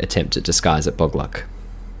okay attempt at disguise at Bogluck.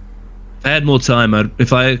 If I had more time,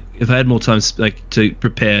 if I had more time like to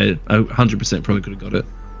prepare, I 100% probably could have got it.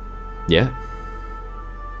 Yeah.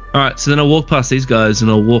 All right, so then I'll walk past these guys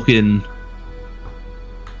and I'll walk in.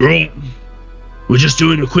 Right, we're just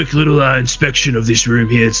doing a quick little inspection of this room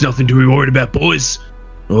here. It's nothing to be worried about, boys.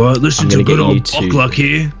 All right, listen to good old Bogluck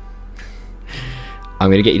here. I'm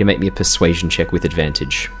going to get you to make me a persuasion check with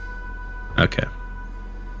advantage. Okay.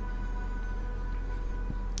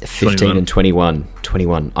 15 21. and 21.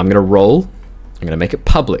 21. I'm going to roll. I'm going to make it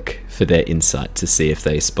public for their insight to see if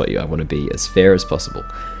they spot you. I want to be as fair as possible.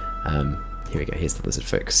 Here we go. Here's the lizard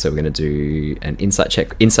folks. So we're going to do an insight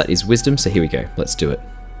check. Insight is wisdom, so here we go. Let's do it.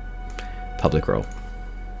 Public roll.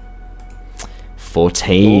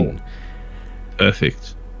 14. Oh.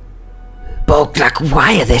 Perfect. Bogluck,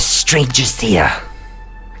 why are there strangers here?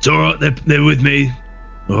 It's alright, they're with me.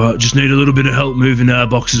 Alright, just need a little bit of help moving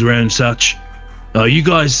boxes around and such. You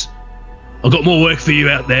guys, I've got more work for you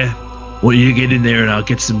out there. I want you to get in there and I'll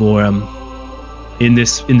get some more in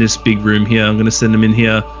this big room here. I'm gonna send them in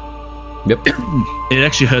here. Yep. It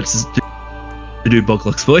actually hurts to do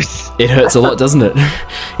Bogluck's voice. It hurts a lot, doesn't it?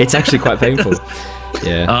 It's actually quite painful.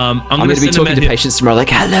 Yeah. I'm going to be talking to patients tomorrow like,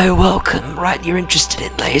 hello, welcome. Right, you're interested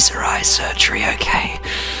in laser eye surgery, okay?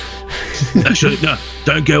 Actually, no,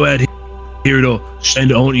 don't go out here at all. I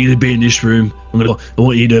want you to be in this room. I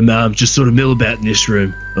want you to just sort of mill about in this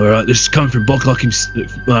room. All right, this is coming from Bogluck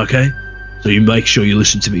himself, okay? So you make sure you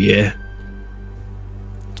listen to me, yeah?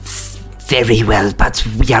 Very well, but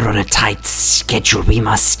we are on a tight schedule. We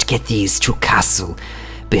must get these to castle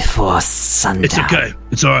before sundown. It's okay.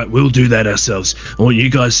 It's all right. We'll do that ourselves. I want you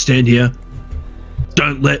guys to stand here.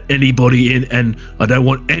 Don't let anybody in, and I don't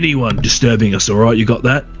want anyone disturbing us, all right? You got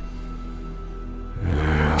that?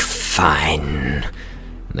 Fine. And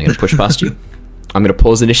they're going to push past you. I'm going to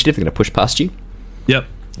pause initiative. They're going to push past you. Yep.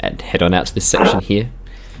 And head on out to this section here.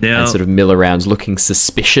 Now, and sort of mill around looking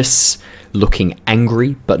suspicious, looking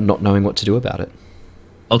angry, but not knowing what to do about it.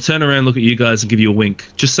 I'll turn around, look at you guys, and give you a wink.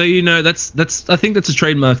 Just so you know, that's. I think that's a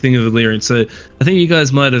trademark thing of Illyrian. So I think you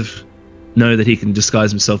guys might know that he can disguise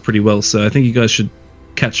himself pretty well. So I think you guys should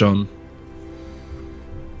catch on.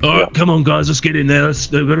 All right, come on, guys, let's get in there.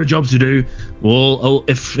 We've got a job to do.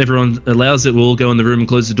 If everyone allows it, we'll all go in the room and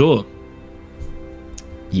close the door.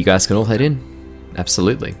 You guys can all head in.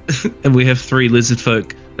 Absolutely. And we have 3 lizard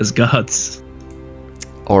folk as guards.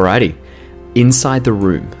 Alrighty. Inside the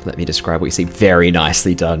room, let me describe what you see. Very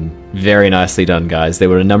nicely done. Very nicely done, guys. There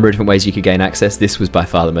were a number of different ways you could gain access. This was by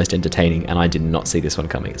far the most entertaining, and I did not see this one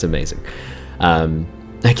coming. It's amazing.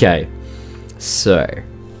 Okay. So.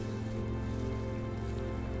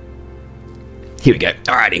 Here we go.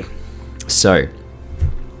 Alrighty. So.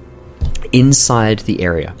 Inside the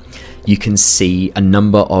area, you can see a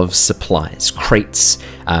number of supplies, crates,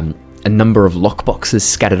 a number of lockboxes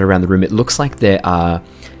scattered around the room. It looks like there are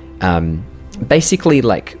basically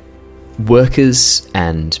like workers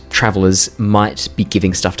and travelers might be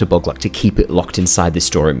giving stuff to Bogluck to keep it locked inside this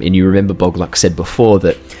storeroom. And you remember Bogluck said before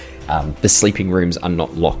that the sleeping rooms are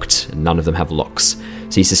not locked, and none of them have locks.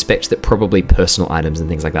 So you suspect that probably personal items and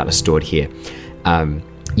things like that are stored here.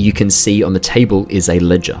 You can see on the table is a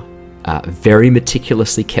ledger. Very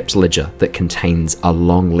meticulously kept ledger that contains a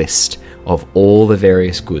long list of all the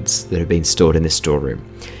various goods that have been stored in this storeroom,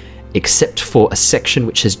 except for a section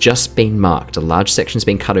which has just been marked. A large section has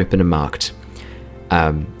been cut open and marked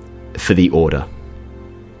for the order.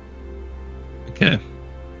 Okay.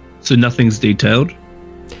 So nothing's detailed?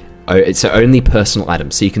 So only personal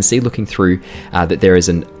items. So you can see looking through that there is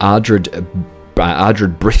an Ardred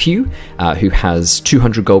Brifew, who has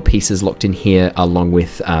 200 gold pieces locked in here, along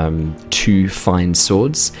with 2 fine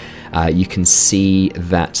swords. You can see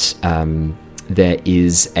that there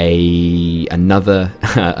is another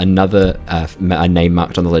name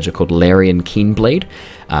marked on the ledger called Larian Keenblade,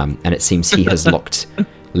 and it seems he has locked.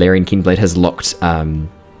 Larian Keenblade has locked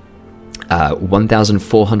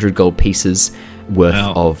 1,400 gold pieces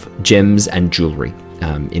worth of gems and jewelry.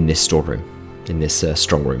 in this storeroom, in this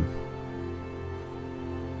strong room.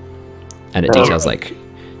 And it details like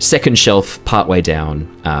second shelf partway down,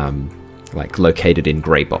 like located in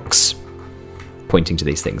grey box, pointing to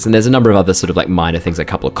these things. And there's a number of other sort of like minor things, like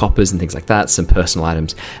a couple of coppers and things like that, some personal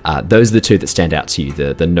items. Those are the two that stand out to you,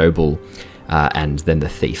 the noble and then the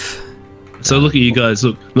thief. So look at you guys.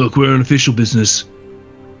 Look, we're an official business.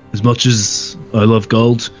 As much as I love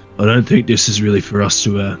gold, I don't think this is really for us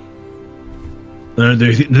to. I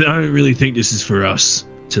don't really think this is for us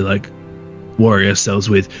to like worry ourselves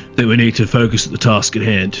with. That we need to focus at the task at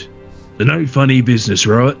hand. They're no funny business,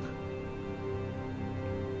 right?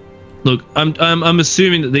 Look, I'm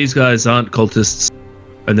assuming that these guys aren't cultists,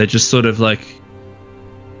 and they're just sort of like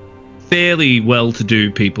fairly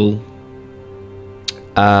well-to-do people.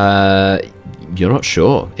 You're not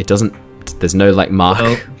sure. It doesn't. There's no like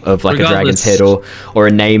mark of like a dragon's head or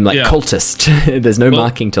a name like cultist. There's no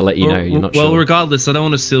marking to let you know. You're not sure. Well, regardless, I don't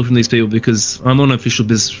want to steal from these people because I'm on official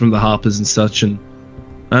business from the Harpers and such, and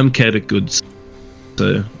I'm cared at goods,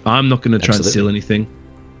 so I'm not going to try and steal anything.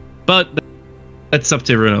 But that's up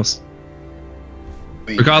to everyone else.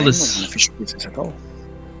 Regardless,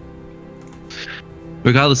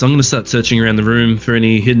 I'm going to start searching around the room for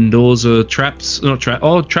any hidden doors or traps.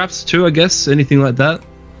 Traps too, I guess. Anything like that.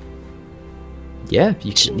 Yeah,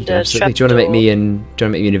 you can absolutely. Do you want to make me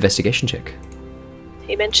an investigation check?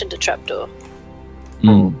 He mentioned a trapdoor.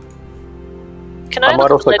 Mm. Can I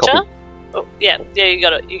look at the ledger? Oh, yeah, you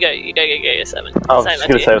got it. You go, 7. I was just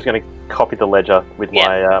going to say I was going to copy the ledger with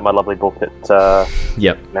my lovely book that.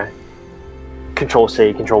 Yep. Control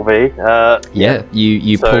C, Control V.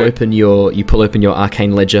 You pull open your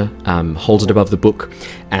arcane ledger, hold it above the book,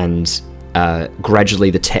 and gradually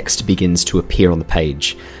the text begins to appear on the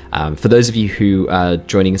page. For those of you who are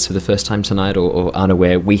joining us for the first time tonight or aren't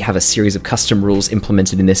aware, we have a series of custom rules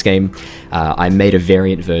implemented in this game. I made a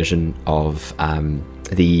variant version of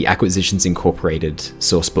the Acquisitions Incorporated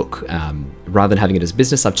source book. Rather than having it as a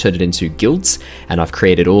business, I've turned it into guilds, and I've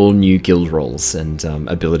created all new guild roles and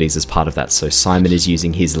abilities as part of that. So Simon is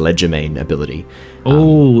using his Ledgermane ability.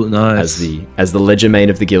 Nice. As the Ledgermane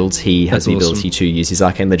of the guild, he has the ability to use his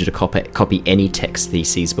arcane ledger to copy any text that he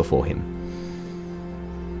sees before him.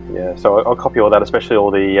 Yeah, so I'll copy all that, especially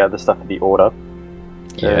all the stuff in the order.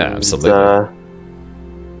 Yeah, absolutely.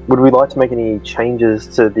 Would we like to make any changes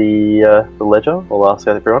to the ledger? I'll ask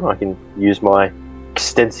everyone. I can use my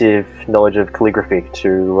extensive knowledge of calligraphy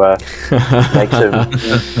to make some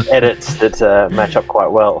edits that match up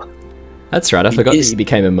quite well. That's right. I forgot that you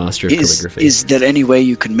became a master of calligraphy. Is there any way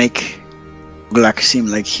you can make Glak seem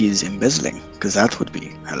like he's embezzling? Because that would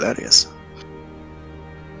be hilarious.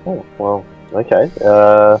 Oh, well, okay.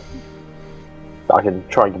 I can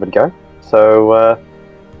try and give it a go. So,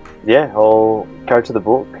 I'll go to the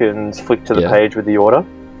book and flick to the page with the order,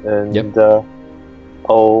 and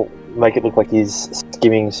I'll make it look like he's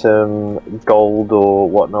skimming some gold or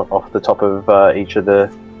whatnot off the top of each of the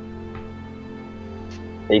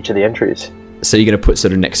entries. So you're going to put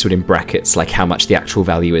sort of next to it in brackets, like how much the actual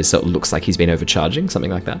value is, so it looks like he's been overcharging,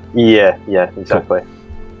 something like that? Yeah, exactly. Cool.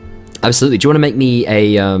 Absolutely. Do you want to make me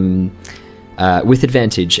with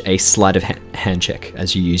advantage, a sleight of hand check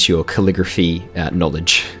as you use your calligraphy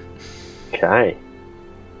knowledge? Okay.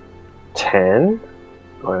 10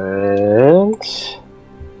 and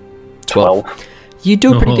 12. You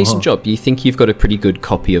do a pretty decent job. You think you've got a pretty good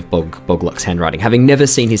copy of Bogluck's handwriting, having never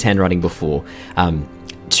seen his handwriting before. I'll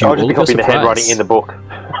just be copying the handwriting in the book.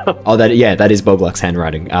 That is Bogluck's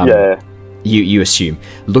handwriting. You assume.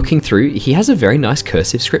 Looking through, he has a very nice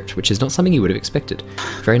cursive script, which is not something you would have expected.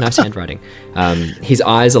 Very nice handwriting. His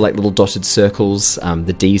eyes are like little dotted circles.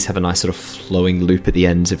 The D's have a nice sort of flowing loop at the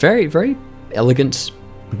end. A very, very elegant,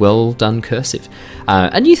 well done cursive.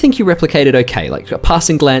 And you think you replicated okay. Like a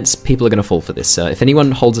passing glance, people are going to fall for this. If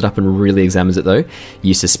anyone holds it up and really examines it, though,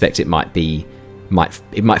 you suspect it might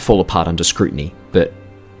fall apart under scrutiny. But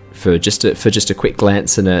for just a quick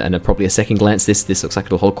glance and probably a second glance, this looks like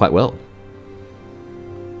it'll hold quite well.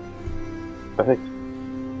 Perfect.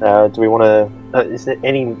 Do we want to... is there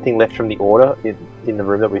anything left from the order in the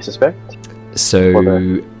room that we suspect?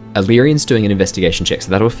 So Illyrian's doing an investigation check,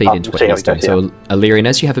 so that'll feed into what he's doing. So Illyrian,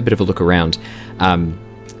 as you have a bit of a look around,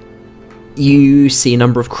 you see a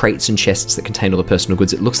number of crates and chests that contain all the personal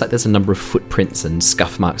goods. It looks like there's a number of footprints and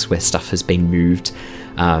scuff marks where stuff has been moved.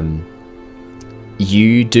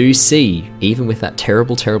 You do see, even with that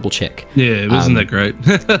terrible check... Yeah, it wasn't that great.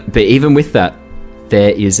 But even with that,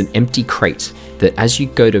 there is an empty crate that as you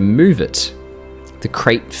go to move it, the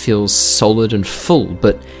crate feels solid and full,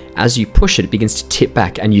 but as you push it, it begins to tip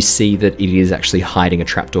back and you see that it is actually hiding a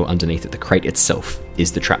trapdoor underneath it. The crate itself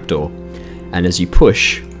is the trapdoor. and as you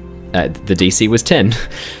push, the DC was 10.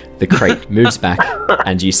 The crate moves back,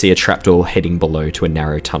 and you see a trapdoor heading below to a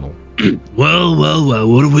narrow tunnel. Well,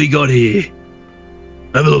 what have we got here?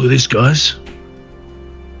 Have a look at this, guys.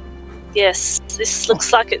 Yes, this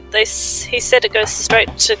looks like it. He said it goes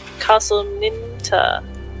straight to Castle Ninta.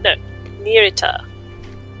 No, Nirita.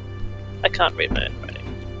 I can't read my own writing.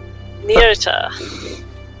 Nirita.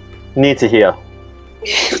 Near to here.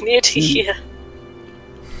 Near to here.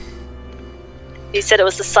 He said it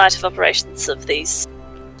was the site of operations of these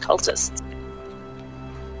cultists.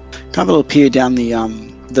 Can I have a little peer down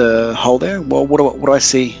the hole there? Well, what do I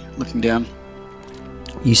see looking down?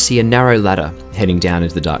 You see a narrow ladder heading down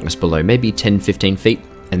into the darkness below, maybe 10-15 feet,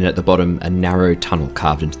 and then at the bottom, a narrow tunnel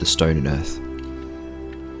carved into the stone and earth.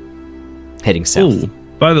 Heading south. Ooh,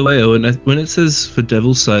 by the way, Owen, when it says for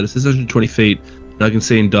Devil's Side, it says 120 feet, and I can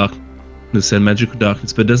see in darkness and magical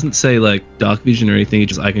darkness, but it doesn't say like dark vision or anything,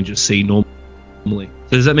 I can just see normally.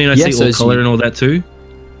 So does that mean I see all colour and all that too?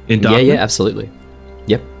 In darkness? Yeah, absolutely.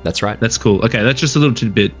 Yep, that's right. That's cool. Okay, that's just a little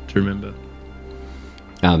tidbit to remember.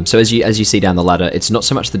 So as you see down the ladder, it's not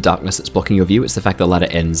so much the darkness that's blocking your view, it's the fact the ladder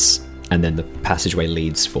ends and then the passageway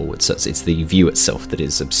leads forward. So it's the view itself that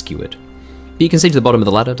is obscured. But you can see to the bottom of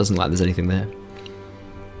the ladder, doesn't look like there's anything there.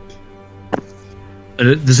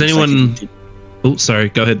 Does anyone... Oh, sorry,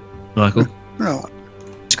 go ahead, Michael. No,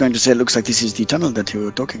 I was going to say it looks like this is the tunnel that you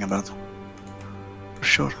were talking about. For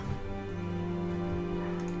sure.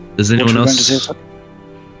 Does anyone else...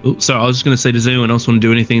 Oh, sorry, I was just going to say, does anyone else want to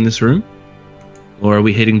do anything in this room? Or are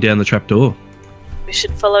we heading down the trapdoor? We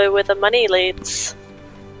should follow where the money leads,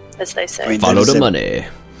 as they say. I mean, follow the money.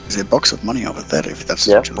 There's a box of money over there, if that's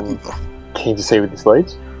Yep. what you're looking for. Keen to see where this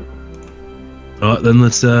leads. Alright, then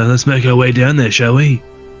let's make our way down there, shall we?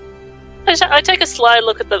 I take a sly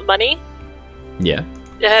look at the money. Yeah.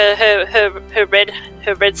 Her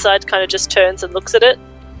red side kind of just turns and looks at it,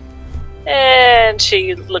 and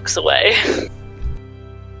she looks away.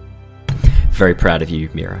 Very proud of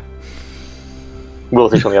you, Mira.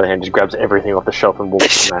 Wiltich, on the other hand, just grabs everything off the shelf and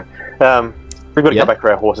walks from there. We've got to come back for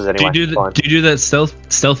our horses anyway. Do you do that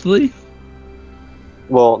stealthily?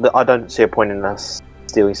 Well, I don't see a point in us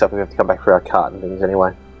stealing stuff. We have to come back for our cart and things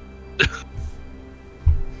anyway.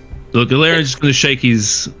 Look, Alarian's just going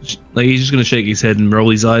to shake his head and roll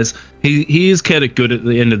his eyes. He is kind of good at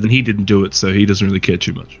the end of it, and he didn't do it, so he doesn't really care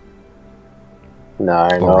too much. No.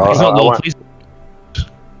 He's not lawfully.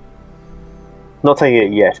 Not taking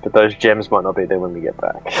it yet, but those gems might not be there when we get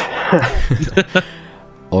back.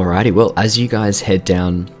 Alrighty, well, as you guys head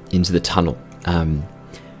down into the tunnel,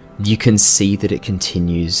 you can see that it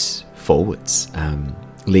continues forwards,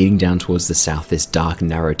 leading down towards the south, this dark,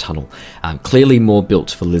 narrow tunnel, clearly more built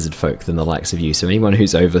for lizard folk than the likes of you. So anyone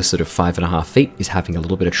who's over sort of 5.5 feet is having a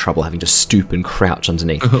little bit of trouble having to stoop and crouch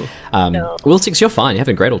underneath. No. Wiltix, you're fine. You're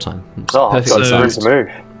having a great old time. It's perfectly Room sized. to move.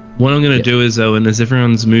 What I'm going to do is, Owen, as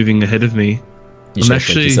everyone's moving ahead of me, I'm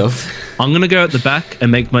going to go at the back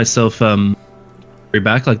and make myself very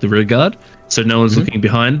back, like the rear guard, so no one's looking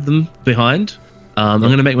behind them. I'm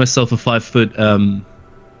going to make myself a 5-foot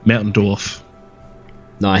mountain dwarf.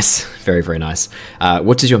 Nice. Very, very nice.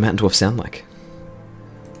 What does your mountain dwarf sound like?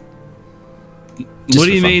 What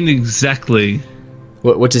do you mean exactly?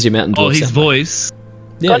 What does your mountain dwarf sound like? His voice.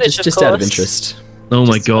 Yeah, Scottish, just out of interest. Oh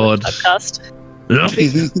my god. Podcast.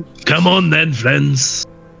 Come on then, friends.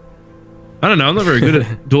 I don't know, I'm not very good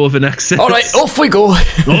at dwarven accents. Alright, off we go.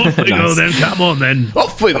 Off we go then, come on then.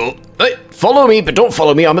 Off we go. Right, follow me, but don't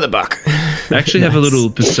follow me, I'm at the back. I actually have a little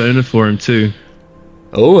persona for him too.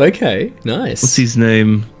 Oh, okay. Nice. What's his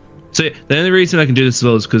name? So the only reason I can do this as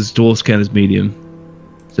well is because dwarves count as medium.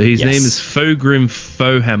 So his name is Fogrim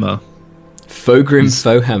Fohammer. Fogrim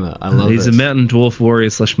Fohammer. I love it. He's a mountain dwarf warrior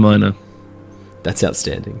 / miner. That's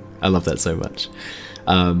outstanding. I love that so much.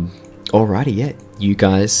 Alrighty, yeah. You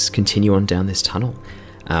guys continue on down this tunnel.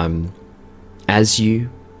 As you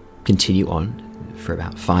continue on, for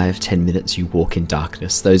about 5-10 minutes, you walk in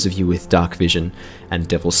darkness. Those of you with dark vision and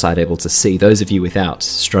Devil's Sight able to see. Those of you without,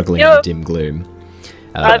 struggling in the dim gloom.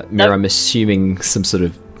 Mira, I'm assuming some sort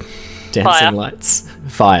of dancing lights.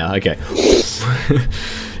 Fire, okay.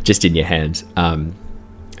 Just in your hand. And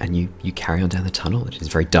you carry on down the tunnel. It is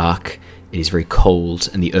very dark. It is very cold,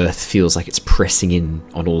 and the earth feels like it's pressing in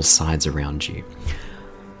on all sides around you.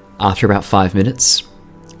 After about 5 minutes,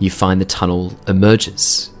 you find the tunnel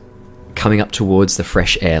emerges, coming up towards the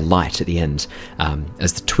fresh air light at the end,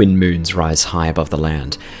 as the twin moons rise high above the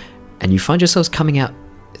land. And you find yourselves coming out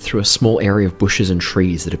through a small area of bushes and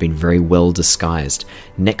trees that have been very well disguised,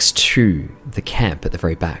 next to the camp at the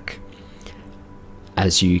very back.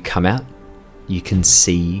 As you come out, you can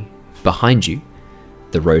see behind you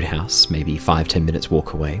the roadhouse, maybe 5-10 minutes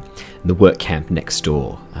walk away, and the work camp next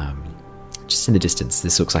door. Just in the distance,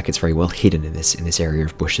 this looks like it's very well hidden in this area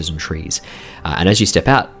of bushes and trees. And as you step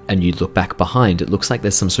out and you look back behind, it looks like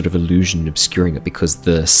there's some sort of illusion obscuring it because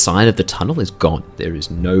the sign of the tunnel is gone. There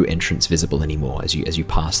is no entrance visible anymore as you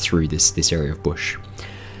pass through this area of bush.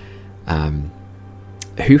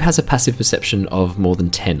 Who has a passive perception of more than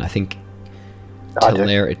 10? I think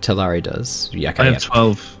Talari does. Yeah, okay, I have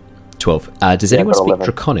 12. 12. Does anyone speak 11.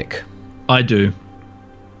 Draconic? I do.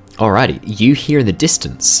 Alrighty. You hear in the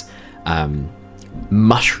distance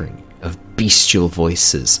muttering of bestial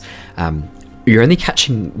voices. You're only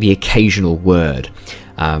catching the occasional word.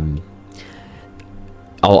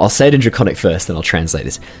 I'll say it in Draconic first, then I'll translate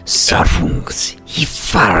this.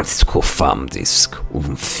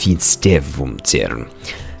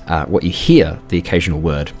 What you hear, the occasional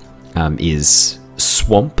word, is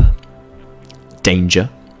swamp, danger,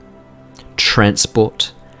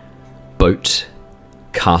 transport, boat,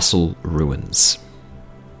 castle, ruins.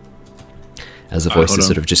 As the voices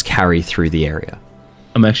sort of just carry through the area.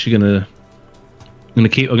 I'm actually gonna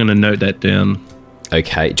note that down.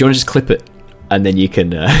 Okay. Do you want to just clip it, and then you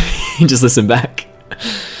can just listen back?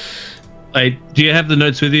 Do you have the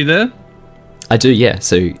notes with you there? I do, yeah.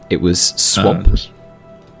 So it was swamp.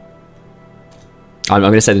 I'm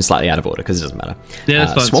going to say them slightly out of order because it doesn't matter. Yeah,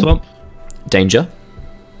 that's fine. Swamp. Danger.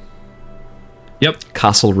 Yep.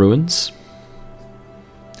 Castle ruins.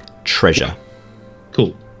 Treasure.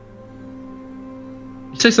 Cool.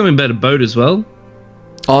 You say something about a boat as well?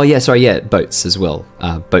 Oh yeah, sorry, yeah, boats as well.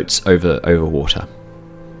 Boats over water.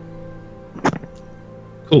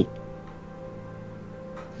 Cool.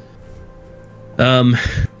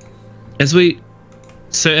 As we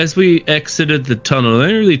exited the tunnel, I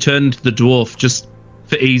only really turned to the dwarf just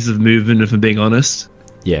for ease of movement, if I'm being honest.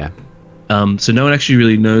 Yeah. So no one actually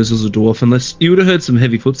really knows there's a dwarf, unless you would have heard some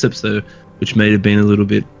heavy footsteps though, which may have been a little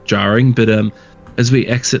bit jarring. But as we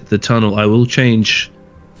exit the tunnel, I will change.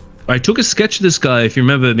 I took a sketch of this guy. If you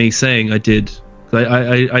remember me saying I did,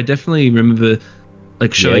 I definitely remember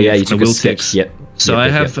like showing. Yeah, you took a sketch. Yep. So I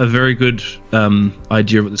have a very good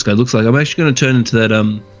idea of what this guy looks like. I'm actually going to turn into that.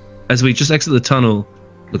 As we just exit the tunnel,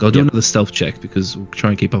 look, I'll do another stealth check because we'll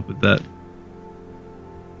try and keep up with that.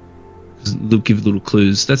 Give little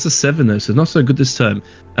clues. That's a 7 though, so not so good this time.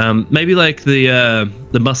 Maybe like the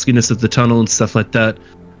muskiness of the tunnel and stuff like that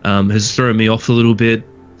has thrown me off a little bit.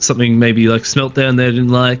 Something maybe like smelt down there I didn't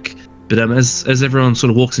like. But as everyone sort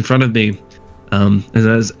of walks in front of me,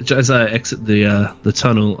 as I exit the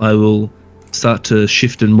tunnel, I will start to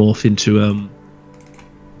shift and morph into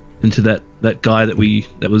that guy that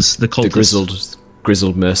was the cultist. The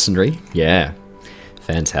grizzled mercenary. Yeah,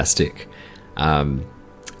 fantastic.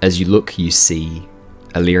 As you look, you see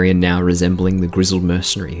Illyrian now resembling the grizzled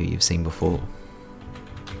mercenary who you've seen before.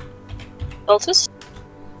 Cultist?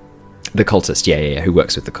 The cultist, yeah, who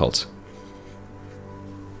works with the cult.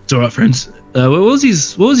 It's alright, friends. What was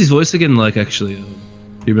his voice again like, actually? Do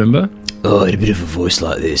you remember? Oh, it had a bit of a voice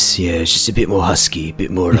like this. Yeah, it's just a bit more husky, a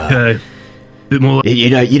bit more... bit more. You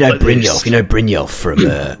know like Brynjolf. this. You know Brynjolf from.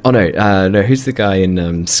 Oh no, who's the guy in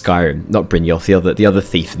Skyrim? Not Brynjolf, the other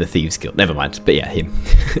thief in the Thieves Guild. Never mind, but yeah, him.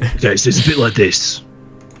 Okay, so it's a bit like this.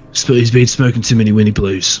 He's been smoking too many Winnie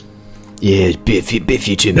Blues. Yeah, bit few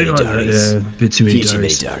too many durries. Yeah, a bit too many Few too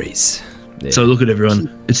many durries. durries. Yeah. So look at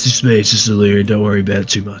everyone. It's just me. It's just Illyrian. Don't worry about it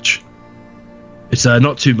too much. It's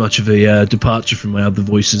not too much of a departure from my other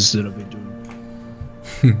voices that I've been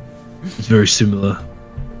doing. It's very similar.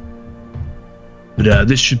 But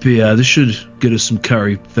this should get us some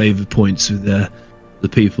curry favor points with the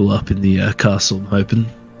people up in the castle. I'm hoping.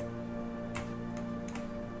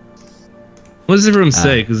 What does everyone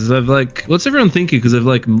say? Because what's everyone thinking? Because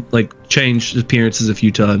I've changed appearances a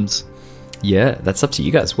few times. Yeah, that's up to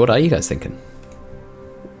you guys. What are you guys thinking?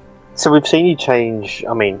 So we've seen you change,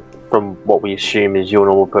 I mean, from what we assume is your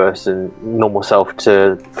normal person, normal self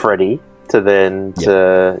to Freddy, to then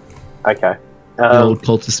to... Okay. The old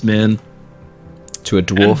cultist man. To a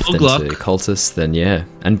dwarf, then to a cultist, then yeah.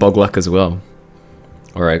 And Bogluck as well.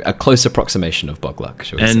 Or a close approximation of Bogluck,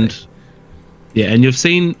 shall we say. Yeah, and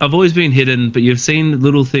I've always been hidden, but you've seen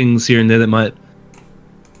little things here and there that might...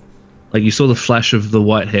 Like, you saw the flash of the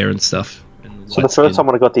white hair and stuff. So the first time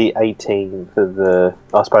when I got the 18 for the...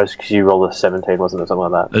 I suppose because you rolled a 17, wasn't it? Something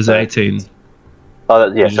like that. It was 18.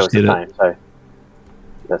 Oh, yeah, so it's the same. So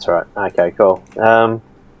that's right. Okay, cool. Aaron,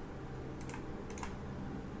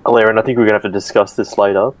 I think we're going to have to discuss this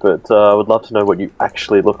later, but I would love to know what you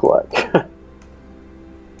actually look like.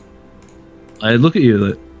 I look at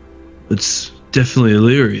you, it's definitely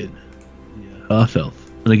Illyrian. Yeah,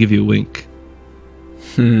 half-elf. And I give you a wink.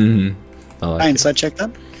 Oh, I inside check that.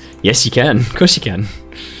 Yes, you can. Of course you can.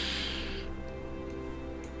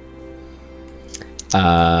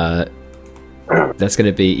 That's going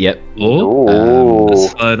to be, yep. Oh,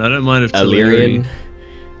 that's fine. I don't mind if Illyrian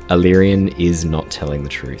is not telling the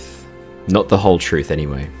truth. Not the whole truth,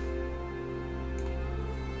 anyway.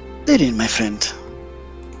 Lyrian, my friend.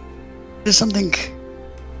 There's something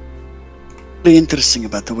really interesting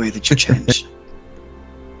about the way that you change.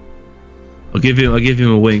 I'll give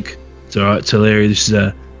him a wink. It's all right, Larry. This is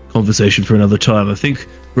a conversation for another time. I think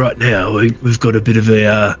right now we've got a bit of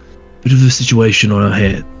a situation on our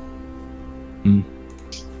hand.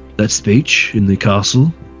 That speech in the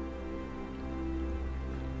castle.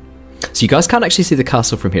 So you guys can't actually see the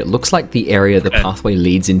castle from here. It looks like the area the pathway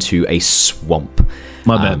leads into a swamp.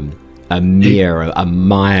 My bad. A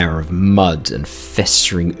mire of mud and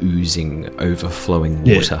festering, oozing, overflowing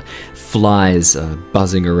water. Yeah. Flies are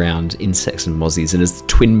buzzing around, insects and mozzies, and as the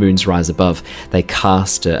twin moons rise above, they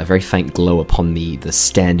cast a very faint glow upon the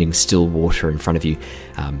standing still water in front of you.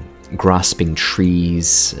 Grasping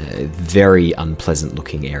trees, very unpleasant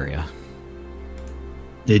looking area.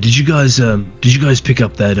 Yeah, did you guys pick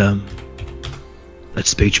up that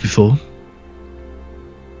speech before?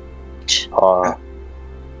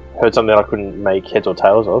 Heard something I couldn't make heads or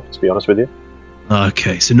tails of, to be honest with you.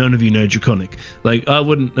 Okay, so none of you know Draconic. Like,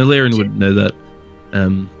 Illyrian wouldn't know that.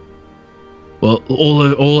 Well,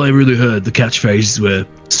 all I really heard, the catchphrases were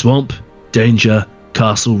swamp, danger,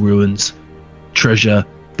 castle ruins, treasure,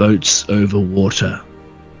 boats over water.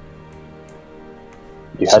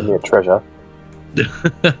 You had me at treasure.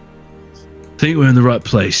 I think we're in the right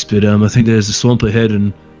place, but I think there's a swamp ahead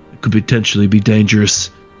and it could potentially be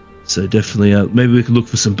dangerous. So definitely, maybe we can look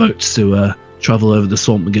for some boats to travel over the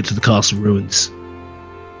swamp and get to the castle ruins.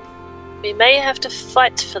 We may have to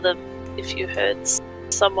fight for them if you hurt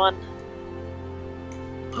someone.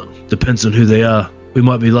 Depends on who they are. We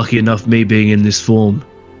might be lucky enough, me being in this form.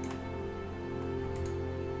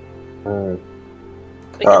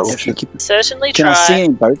 We can certainly try. Can I see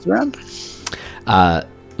any boats around?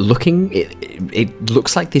 Looking, it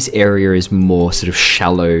looks like this area is more sort of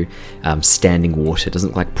shallow, standing water. It doesn't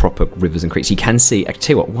look like proper rivers and creeks. You can see, I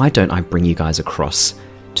tell you what, why don't I bring you guys across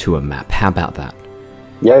to a map? How about that?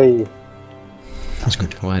 Yay. That's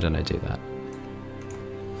good. Why don't I do that?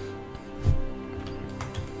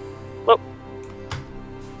 Well.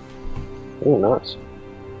 Oh, nice.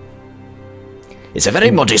 It's a very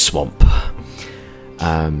muddy swamp.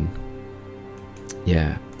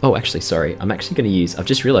 Yeah. Oh, actually, sorry. I'm actually going to use... I've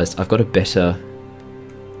just realised I have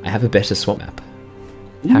a better swamp map.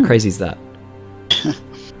 How crazy is that?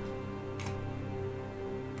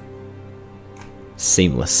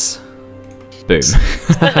 Seamless. Boom.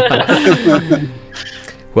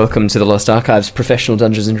 Welcome to the Lost Archives professional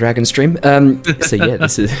Dungeons and Dragons stream. So yeah,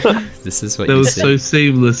 this is what that you was see. so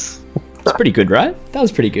seamless. It's pretty good, right? That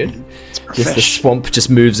was pretty good. Yes, the swamp just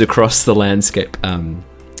moves across the landscape.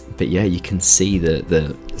 But yeah, you can see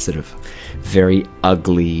the sort of very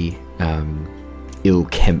ugly,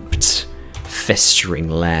 ill-kempt, festering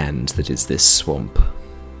land that is this swamp.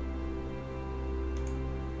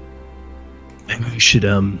 Maybe we should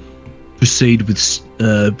proceed with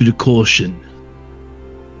a bit of caution.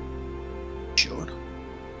 Sure.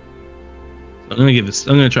 I'm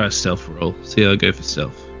gonna try a stealth roll. See how I go for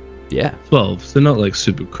stealth. Yeah. 12. So not like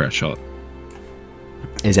super crash hot.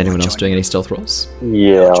 Is anyone else doing any stealth rolls?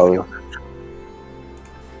 Yeah.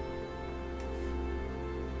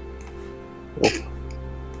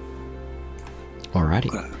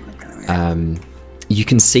 Alrighty. You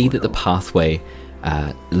can see that the pathway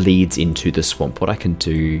leads into the swamp. What I can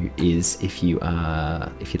do is, if you'd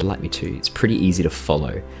like me to, it's pretty easy to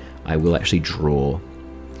follow. I will actually draw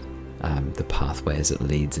the pathway as it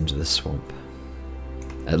leads into the swamp.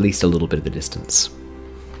 At least a little bit of the distance.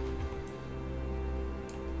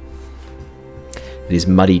 These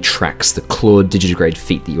muddy tracks, the clawed digitigrade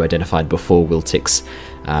feet that you identified before Wiltix,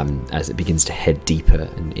 as it begins to head deeper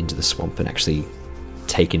and into the swamp and actually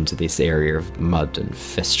take into this area of mud and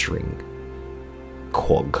festering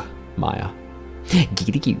quagmire. Yeah,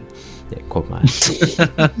 quagmire.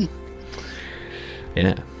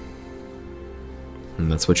 Yeah. And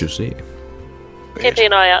that's what you'll see. Keeping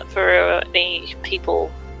an eye out for any people,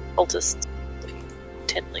 cultists,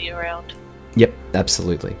 intently around. Yep,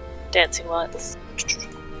 absolutely. Dancing lights.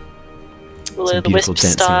 Some The wisp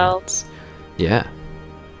style. lights. Yeah.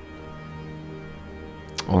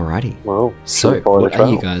 Alrighty. Well, So, what are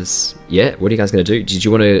you guys... Yeah, what are you guys going to do? Did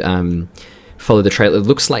you want to follow the trail? It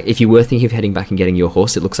looks like, if you were thinking of heading back and getting your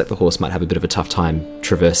horse, it looks like the horse might have a bit of a tough time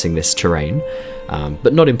traversing this terrain,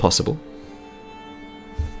 but not impossible.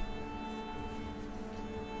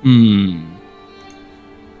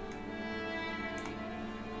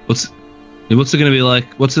 What's it going to be like?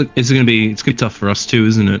 It's going to be tough for us too,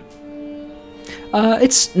 isn't it?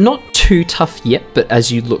 It's not too tough yet, but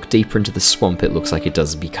as you look deeper into the swamp, it looks like it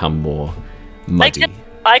does become more muddy.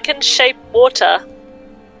 I can shape water.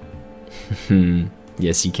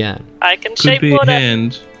 Yes, you can. I can Could shape be water.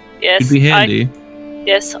 Could be handy.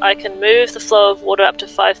 Yes, I can move the flow of water up to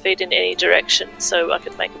 5 feet in any direction, so I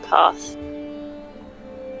can make a path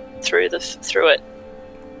through it.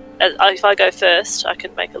 If I go first, I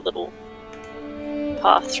can make a little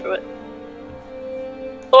path through it.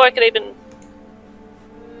 Or I could even...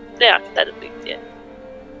 Yeah, that'd be... Yeah.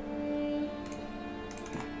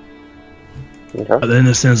 Okay. Then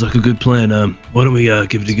that sounds like a good plan. Why don't we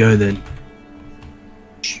give it a go then?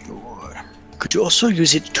 Sure. Could you also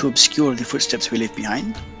use it to obscure the footsteps we leave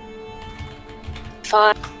behind? If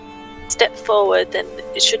I step forward, then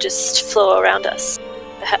it should just flow around us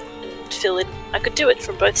and fill in. I could do it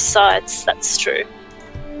from both sides, that's true.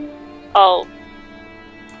 I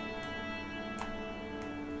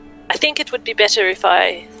think it would be better if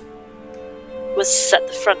I was at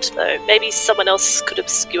the front, though. Maybe someone else could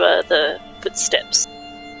obscure the footsteps.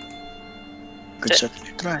 Could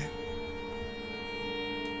certainly try.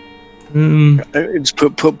 Just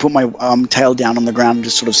put my tail down on the ground and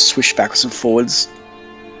just sort of swish backwards and forwards.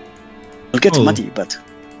 It'll get muddy, but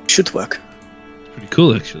it should work. It's pretty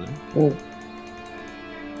cool, actually.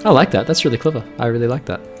 I like that. That's really clever. I really like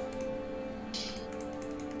that.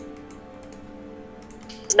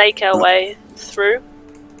 Snake our way through.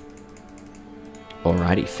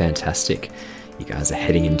 Alrighty, fantastic. You guys are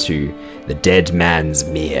heading into the Dead Man's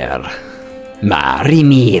Mere.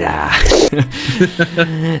 Marimira.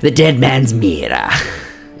 The Dead Man's Mira.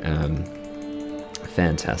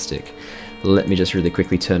 Fantastic. Let me just really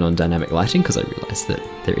quickly turn on dynamic lighting because I realised that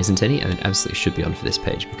there isn't any, and it absolutely should be on for this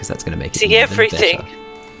page because that's going to make it See everything. better.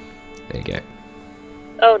 There you go.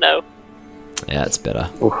 Oh no. Yeah, it's better.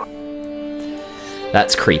 Oof.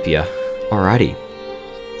 That's creepier. Alrighty.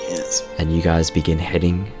 Yes. And you guys begin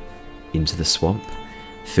heading into the swamp.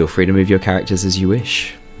 Feel free to move your characters as you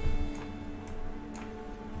wish.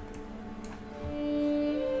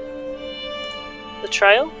 The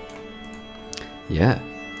trail? Yeah.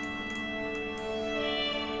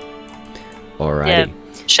 Alrighty. Yeah.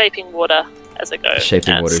 Shaping water as I go.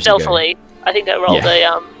 Shaping water as you go. stealthily. I think I rolled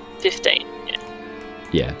a 15. Yeah.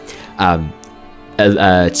 Yeah.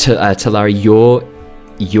 Talari,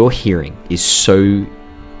 your hearing is so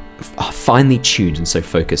finely tuned and so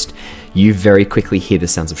focused. You very quickly hear the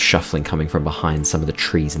sounds of shuffling coming from behind some of the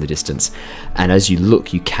trees in the distance. And as you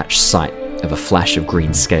look, you catch sight of a flash of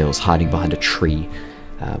green scales hiding behind a tree,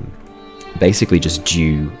 basically just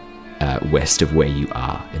due west of where you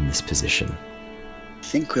are in this position. I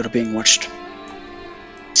think we're being watched.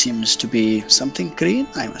 Seems to be something green.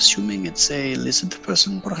 I'm assuming it's a lizard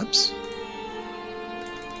person, perhaps.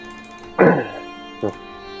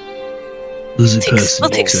 Lizard person.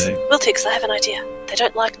 Wiltix, I have an idea. They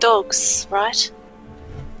don't like dogs, right?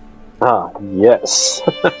 Ah, yes.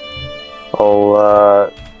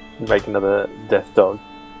 I'll make another death dog.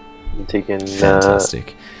 And he can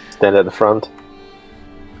Fantastic. Stand at the front.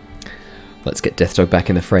 Let's get Death Dog back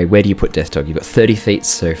in the fray. Where do you put Death Dog? You've got 30 feet,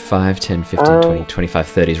 so 5, 10, 15, 20, 25,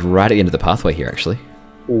 30 is right at the end of the pathway here, actually.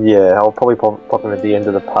 Yeah, I'll probably pop him at the end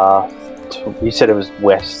of the path. You said it was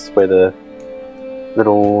west, where the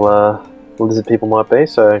little lizard people might be,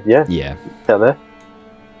 so yeah. Yeah. Out there.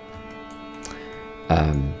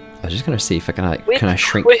 I was just going to see if can I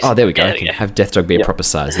shrink... Oh, there we go. I can have Death Dog be a proper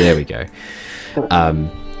size. There we go.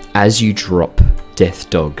 As you drop Death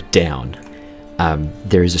Dog down,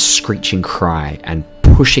 there is a screeching cry, and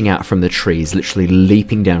pushing out from the trees, literally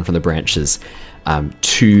leaping down from the branches,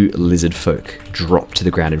 2 lizard folk drop to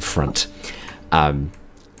the ground in front. And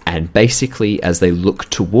basically, as they look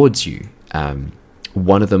towards you,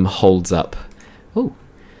 one of them holds up... Oh,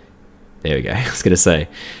 there we go. I was going to say,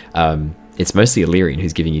 it's mostly Illyrian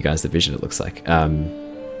who's giving you guys the vision, it looks like.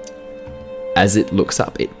 As it looks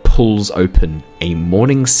up, it pulls open a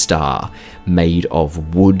morning star made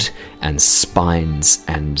of wood and spines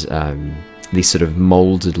and these sort of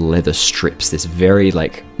molded leather strips, this very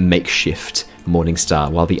makeshift morning star,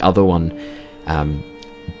 while the other one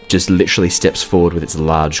just literally steps forward with its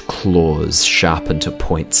large claws sharpened to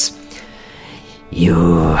points.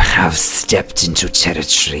 You have stepped into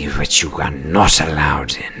territory which you are not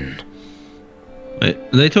allowed in. Wait,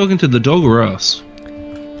 are they talking to the dog or us?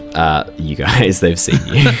 You guys, they've seen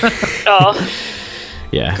you. Oh.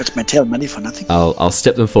 Yeah. Got my tail muddy for nothing. I'll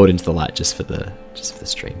step them forward into the light just for the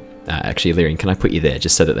stream. Actually, Illyrian, can I put you there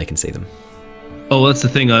just so that they can see them? Oh, that's the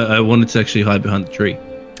thing. I wanted to actually hide behind the tree.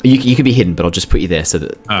 You can be hidden, but I'll just put you there so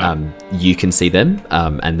that you can see them,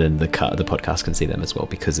 and then the podcast can see them as well,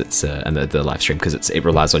 because it's and the live stream, because it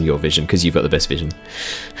relies on your vision, because you've got the best vision.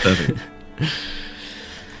 Perfect.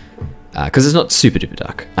 Because it's not super duper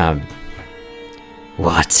dark.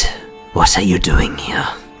 What are you doing here?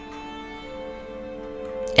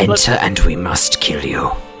 Enter and we must kill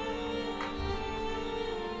you.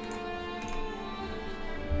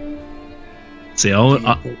 See,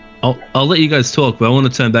 I'll let you guys talk, but I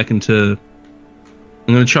want to turn back into.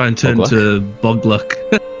 I'm going to try and turn into Bogluck.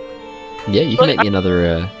 Yeah, you can make me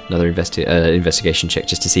another investigation check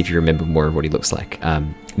just to see if you remember more of what he looks like.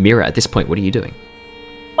 Mira, at this point, what are you doing?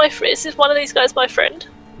 Is one of these guys my friend?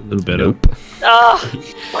 A little better. Nope.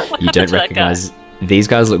 What You don't happened to that recognize. These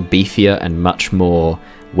guys look beefier and much more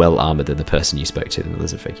well armored than the person you spoke to, than the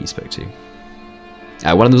lizard folk you spoke to.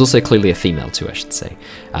 One of them is also clearly a female too, I should say.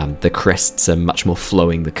 The crests are much more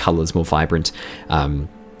flowing, the colours more vibrant, and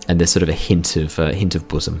there's sort of a hint of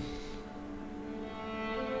bosom.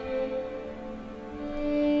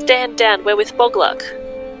 Stand down. We're with Bogluck.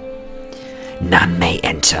 None may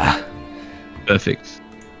enter. Perfect.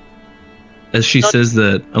 As she says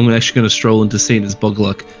that, I'm actually going to stroll into scene as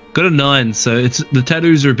Bogluck. Got a 9, so the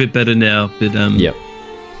tattoos are a bit better now, but Yep.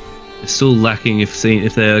 it's still lacking if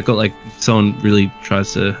someone really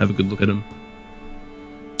tries to have a good look at them.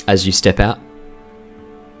 As you step out,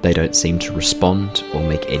 they don't seem to respond or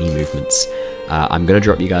make any movements. I'm going to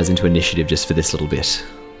drop you guys into initiative just for this little bit.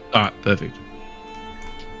 Alright, perfect.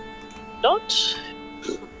 Not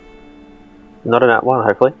Not an at one,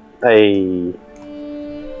 hopefully.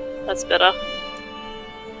 That's better.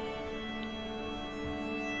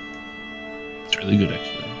 It's really good,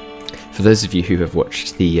 actually. For those of you who have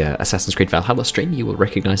watched the Assassin's Creed Valhalla stream, you will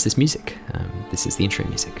recognise this music. This is the intro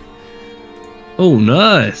music. Oh,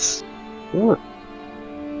 nice. Ooh.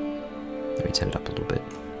 Let me turn it up a little bit.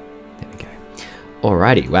 There we go.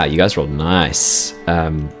 Alrighty. Wow, you guys rolled nice.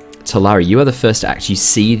 Talari, you are the first to act. You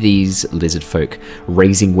see these lizard folk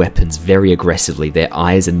raising weapons very aggressively. Their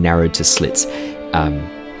eyes are narrowed to slits.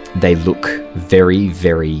 They look very,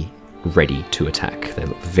 very ready to attack. They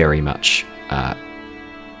look very much,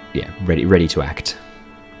 ready to act.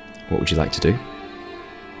 What would you like to do?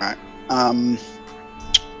 Alright.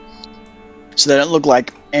 So they don't look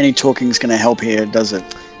like any talking's going to help here, does it?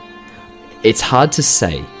 It's hard to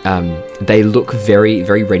say. They look very,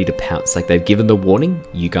 very ready to pounce. Like they've given the warning.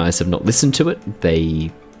 You guys have not listened to it.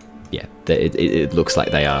 It looks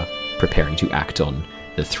like they are preparing to act on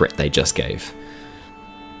the threat they just gave.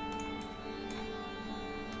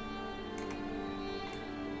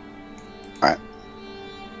 Alright.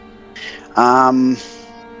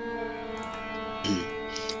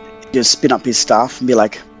 Just spin up his staff and be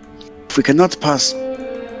like, if we cannot pass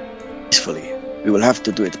peacefully, we will have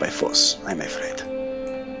to do it by force, I'm afraid.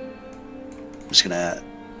 I'm just gonna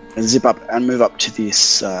zip up and move up to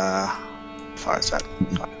this, how far is that?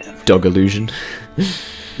 5, 10. Dog illusion.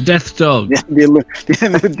 Death dog. Yeah,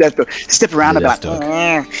 the death dog. Step around The about, death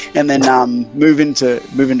dog. and then move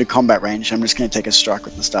into combat range. I'm just gonna take a strike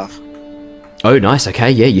with the staff. Oh, nice.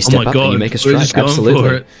 Okay, yeah, you step up and you make a we're strike. just going Absolutely.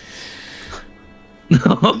 for it.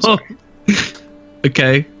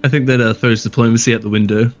 Okay, I think that throws diplomacy out the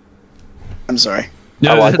window. I'm sorry.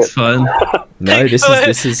 No, I like that's it. fine. No,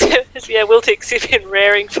 this is. Yeah, Wiltix, you've been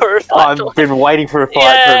raring for a fight. I've been waiting for a fight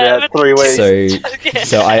Yeah, for about 3 weeks.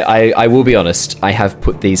 So I will be honest. I have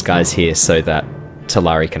put these guys here so that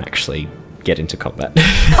Talari can actually get into combat.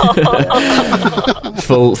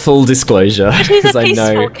 full disclosure. But he's a 'cause I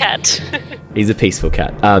peaceful know cat. he's a peaceful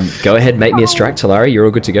cat. Go ahead, make me a strike, Talari. You're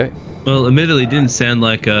all good to go. Well, admittedly, it didn't sound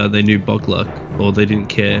like they knew Bogluck, or they didn't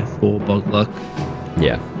care for Bogluck.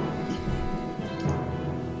 Yeah.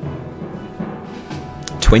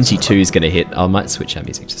 22 is going to hit. I might switch our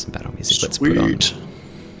music to some battle music. Let's put on. Sweet.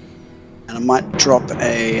 And I might drop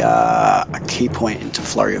a key point into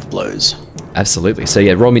Flurry of Blows. Absolutely. So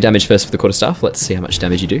yeah, roll me damage first for the quarterstaff. Let's see how much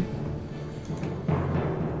damage you do.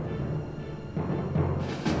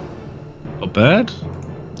 Not bad.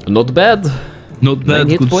 Not bad. Not bad. 9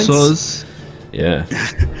 hit Good points. sauce. Yeah.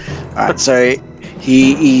 All right, so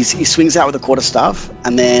he swings out with a quarterstaff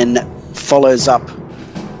and then follows up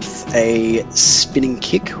with a spinning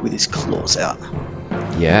kick with his claws out.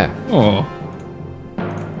 Yeah. Oh,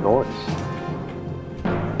 Nice.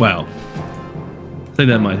 wow. I think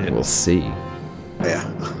that might hit. We'll see. Yeah.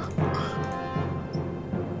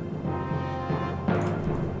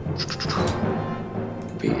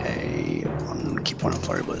 Be a 1 key point on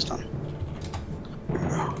Flurry of Blows done.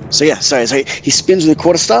 So yeah, so he spins with a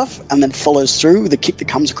quarterstaff and then follows through with a kick that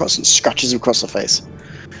comes across and scratches him across the face.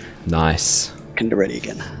 Nice. Kinda ready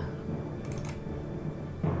again.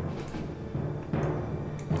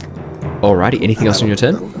 Alrighty, anything else on your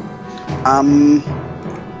turn?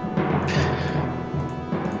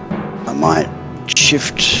 I might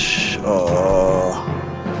shift.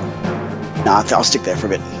 I'll stick there for a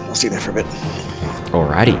bit.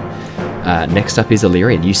 Alrighty. Next up is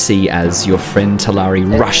Illyrian. You see as your friend Talari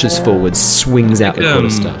rushes forward, swings out the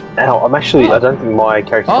quarterstaff. Ow, I don't think my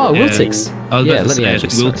character... Oh, Wiltix. Let me add.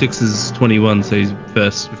 Wiltix is 21, so he's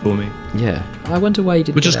first before me. Yeah. I wonder why you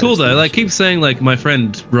didn't... Which is cool, though. Like, keep saying, like, my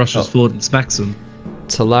friend rushes forward and smacks him.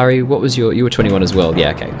 Talari, what was your... You were 21 as well.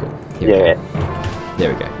 Yeah, okay, cool. There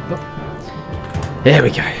we go. There we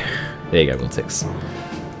go. There you go, Wiltix.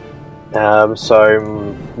 So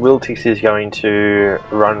Wiltix is going to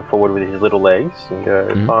run forward with his little legs and go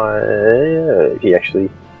if he actually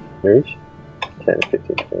moves 10,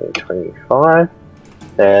 15, 20, 25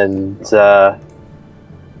 and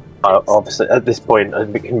obviously at this point I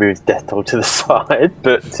can move Death Dog to the side,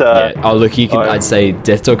 but look, you can. I'd say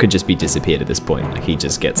Death Dog could just be disappeared at this point. Like he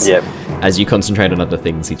just gets as you concentrate on other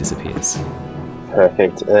things, he disappears.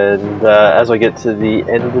 Perfect. And as I get to the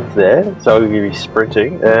end of there, so I'll be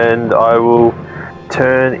sprinting, and I will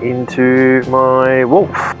turn into my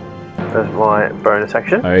wolf as my bonus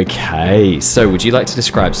action. Okay, so would you like to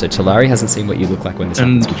describe... So Talari hasn't seen what you look like when this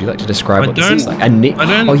happens. Would you like to describe what this is like?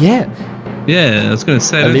 Oh, yeah. Yeah, I was going to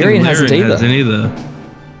say, Illyrian hasn't either.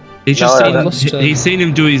 He's seen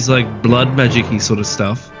him do his, like, blood magic-y sort of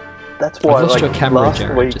stuff. That's why, I've lost your camera,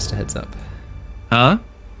 Jared, just a heads up. Huh?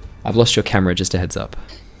 I've lost your camera, just a heads up.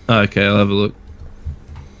 Okay, I'll have a look.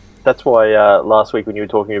 That's why last week when you were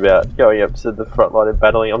talking about going up to the front line and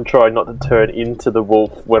battling, I'm trying not to turn into the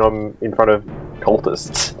wolf when I'm in front of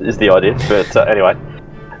cultists, is the idea. But anyway.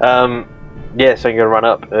 So I'm going to run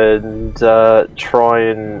up and try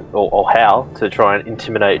and... Or howl to try and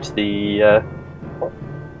intimidate the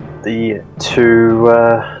two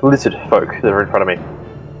lizard folk that are in front of me.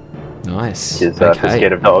 Nice. Because they're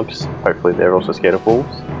scared of dogs. Hopefully they're also scared of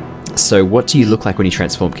wolves. So what do you look like when you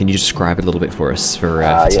transform? Can you describe it a little bit for us, for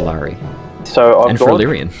Talari? So and for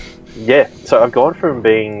Illyrian? Yeah, so I've gone from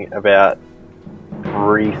being about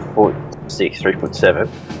 3'6", 3'7",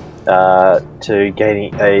 to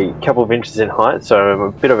gaining a couple of inches in height, so I'm a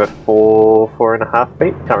bit of a 4.5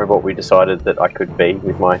 feet. Can't remember what we decided that I could be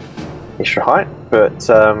with my extra height, but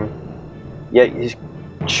he's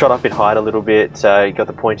shot up in height a little bit. Got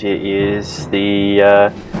the pointy ears, the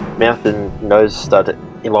mouth and nose start to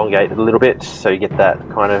elongate a little bit, so you get that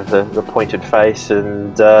kind of the pointed face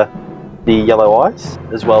and the yellow eyes,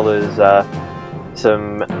 as well as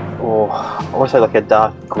some, I want to say like a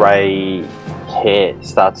dark grey hair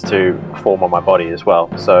starts to form on my body as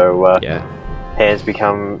well. So hands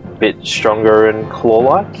become a bit stronger and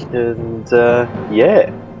claw-like, and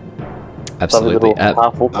absolutely.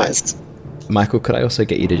 Nice. Michael, could I also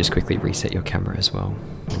get you to just quickly reset your camera as well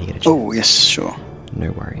when you get a chance? Oh, yes, sure.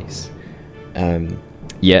 No worries.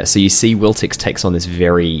 So you see Wiltix takes on this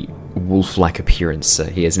very wolf-like appearance.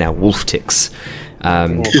 He is now Wolftix.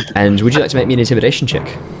 And would you like to make me an intimidation check?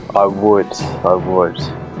 I would.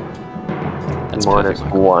 That's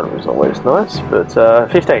 -1 was always nice, but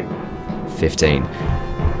 15. 15.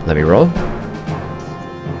 Let me roll.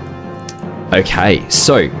 Okay,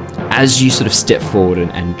 so as you sort of step forward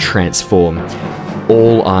and transform,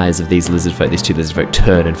 all eyes of these two lizard folk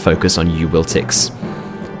turn and focus on you, Wiltix.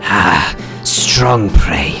 Strong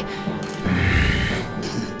prey.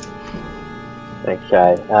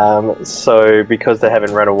 Okay, so because they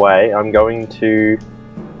haven't run away, I'm going to...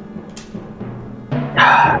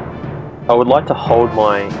 I would like to hold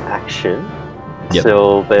my action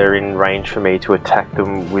till they're in range for me to attack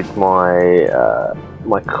them with my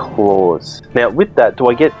my claws. Now, with that, do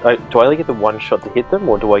I only get the one shot to hit them,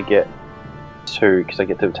 or do I get two? Because I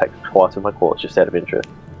get to attack twice with my claws, just out of interest.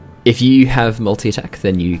 If you have multi-attack,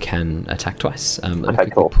 then you can attack twice. Let me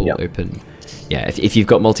quickly pull open. Yeah, if you've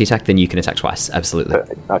got multi-attack, then you can attack twice. Absolutely.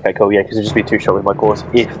 Perfect. Okay, cool. Yeah, because it'd just be two shot with my claws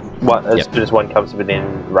as soon as one comes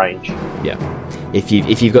within range. Yeah. If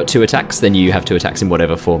you've got two attacks, then you have two attacks in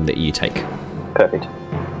whatever form that you take. Perfect.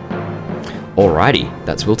 Alrighty,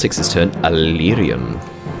 that's Wiltix's turn. Illyrian.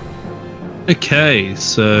 Okay,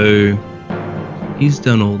 so he's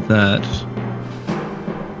done all that.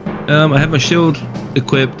 I have my shield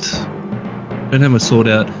equipped. Don't have my sword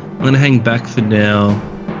out. I'm going to hang back for now.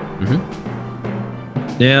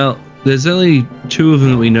 Mm-hmm. Now, there's only two of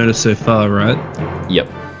them that we noticed so far, right? Yep.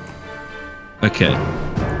 Okay.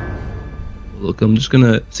 Look, I'm just going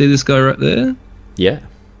to... See this guy right there? Yeah.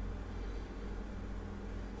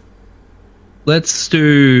 Let's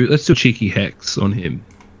do cheeky hex on him.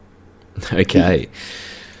 Okay.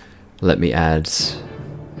 Let me add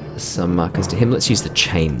some markers to him. Let's use the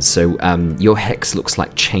chains. So your hex looks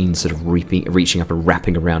like chains sort of reaching up and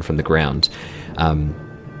wrapping around from the ground.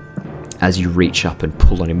 As you reach up and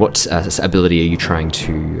pull on him, what ability are you trying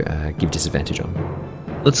to give disadvantage on?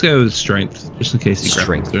 Let's go with strength, just in case he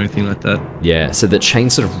grapples or anything like that. Yeah, so the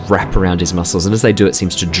chains sort of wrap around his muscles, and as they do, it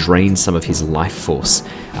seems to drain some of his life force.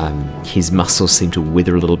 His muscles seem to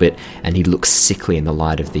wither a little bit, and he looks sickly in the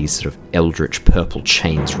light of these sort of eldritch purple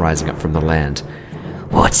chains rising up from the land.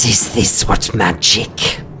 What is this? What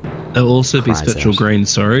magic? There'll also be spectral green,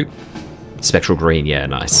 sorry. Spectral green, yeah,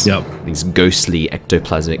 nice. Yep. These ghostly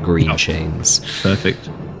ectoplasmic green chains.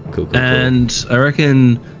 Perfect. Cool. And I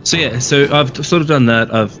reckon, so I've sort of done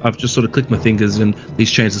that. I've just sort of clicked my fingers, and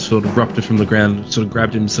these chains have sort of erupted from the ground, sort of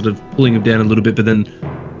grabbed him, sort of pulling him down a little bit, but then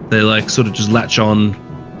they like sort of just latch on,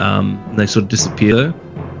 and they sort of disappear.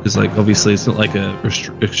 Because like obviously it's not like a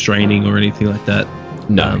restraining or anything like that.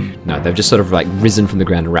 No, they've just sort of like risen from the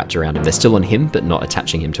ground and wrapped around him. They're still on him, but not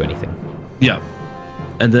attaching him to anything. Yeah.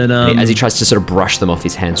 And then as he tries to sort of brush them off,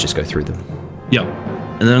 his hands just go through them. Yeah.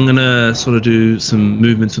 And then I'm going to sort of do some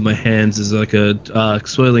movements with my hands as like a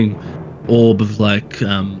swirling orb of like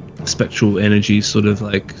spectral energy sort of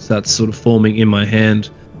like starts sort of forming in my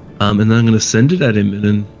hand. And then I'm going to send it at him and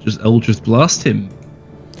then just Eldritch Blast him.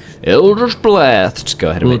 Eldritch Blast.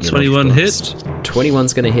 Go ahead and make 21 hit.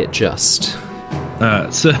 21's going to hit just.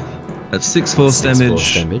 So that's 6 force damage. 6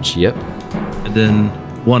 force damage, yep. And then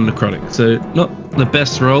 1 necrotic. So not the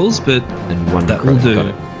best rolls, but and 1 that will necrotic. do. Got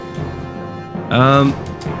it.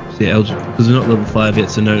 So yeah, because we're not level 5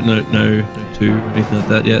 yet, so no 2 or anything like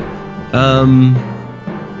that yet.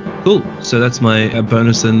 Cool. So that's my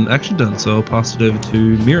bonus and action done. So I'll pass it over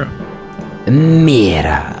to Mira.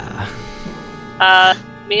 Mira.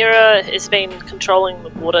 Mira has been controlling the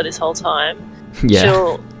water this whole time. Yeah.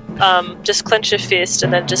 She'll just clench her fist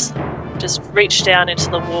and then just reach down into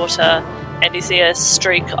the water, and you see a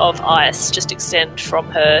streak of ice just extend from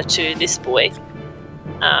her to this boy.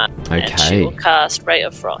 Okay. And she will cast Ray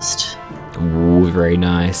of Frost. Ooh, very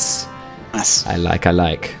nice. Nice. I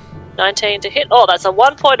like. 19 to hit. Oh, that's a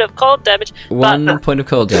 1 point of cold damage. 1 point of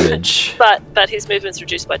cold damage. But his movement's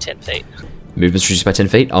reduced by 10 feet. Movement's reduced by 10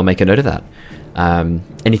 feet. I'll make a note of that.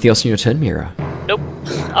 Anything else in your turn, Mira? Nope.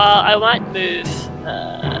 I might move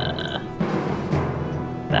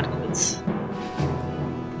backwards.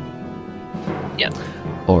 Yep.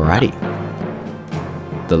 Alrighty.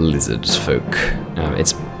 The lizard folk.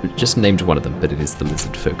 It's just named one of them, but it is the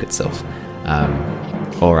lizard folk itself.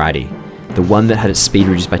 Alrighty. The one that had its speed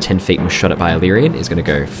reduced by 10 feet and was shot at by Illyrian is going to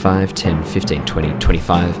go 5, 10, 15, 20,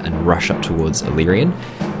 25 and rush up towards Illyrian.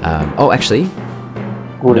 Actually...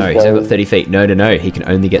 No, he's only got 30 feet. No. He can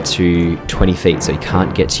only get to 20 feet, so he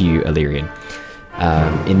can't get to you, Illyrian.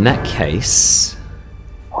 In that case...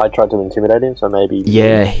 I tried to intimidate him, so maybe...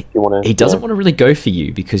 Yeah, if you wanna, he doesn't want to really go for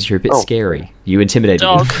you because you're a bit scary. You intimidated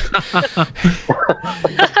him.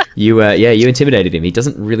 You intimidated him. He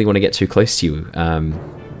doesn't really want to get too close to you.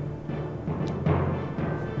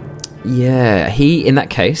 In that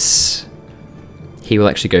case... He will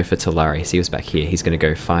actually go for Talari. So he was back here. He's going to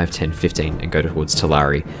go 5, 10, 15 and go towards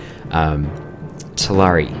Talari.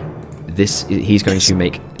 Talari, he's going to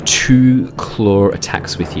make 2 claw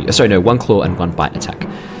attacks with you. 1 claw and 1 bite attack.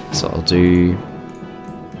 So I'll do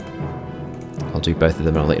both of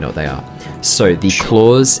them and I'll let you know what they are. So the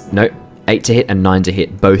claws, 8 to hit and 9 to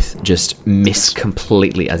hit, both just miss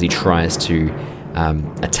completely as he tries to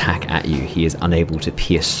attack at you. He is unable to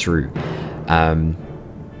pierce through.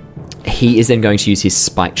 He is then going to use his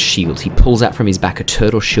spiked shield. He pulls out from his back a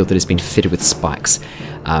turtle shield that has been fitted with spikes,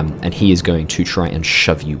 and he is going to try and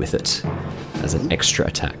shove you with it as an extra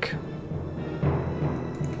attack.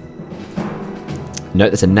 No,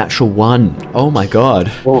 that's a natural 1. Oh my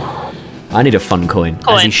god. Oh. I need a fun coin.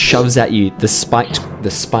 As he shoves at you, the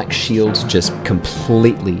spiked shield just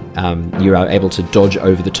completely, you are able to dodge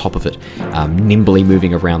over the top of it, nimbly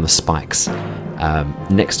moving around the spikes.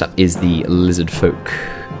 Next up is the lizard folk.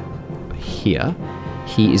 Here,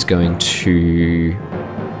 he is going to...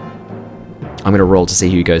 I'm going to roll to see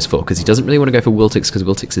who he goes for, because he doesn't really want to go for Wiltix, because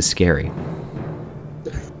Wiltix is scary.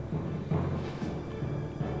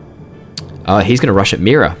 Oh, he's going to rush at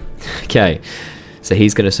Mira. Okay, so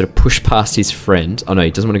he's going to sort of push past his friend. Oh no, he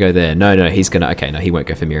doesn't want to go there. No, he's going to... Okay, no, he won't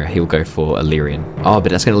go for Mira. He'll go for Illyrian. Oh, but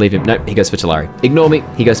that's going to leave him... Nope, he goes for Talari. Ignore me.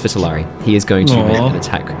 He goes for Talari. He is going to make an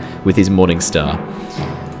attack with his Morning Star.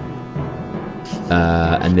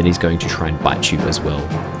 And then he's going to try and bite you as well,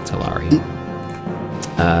 Talari.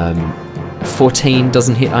 14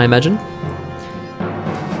 doesn't hit, I imagine.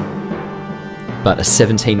 But a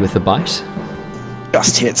 17 with the bite.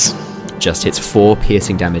 Just hits. just hits 4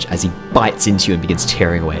 piercing damage as he bites into you and begins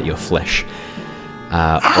tearing away at your flesh.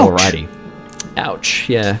 Alrighty. Ouch,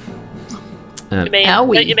 yeah. You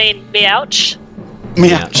mean me ouch?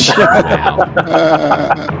 Ouch. Wow.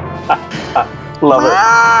 Love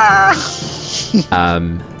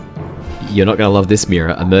it. You're not going to love this,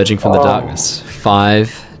 Mira. Emerging from the darkness.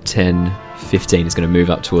 5, 10, 15 is going to move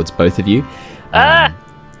up towards both of you.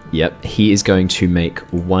 Yep, he is going to make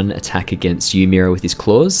 1 attack against you, Mira, with his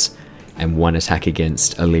claws, and 1 attack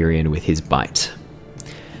against Illyrian with his bite.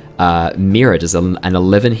 Mira, does an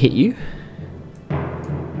 11 hit you?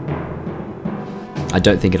 I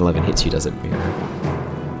don't think an 11 hits you, does it, Mira?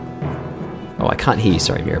 Oh, I can't hear you,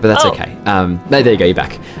 sorry, Mira, but that's okay. No, there you go, you're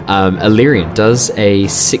back. Illyrian, does a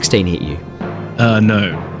 16 hit you?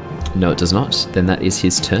 No. No, it does not. Then that is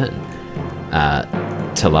his turn.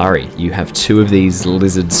 Talari, you have 2 of these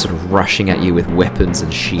lizards sort of rushing at you with weapons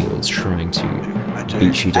and shields, trying to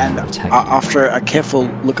beat you down and attack you. After a careful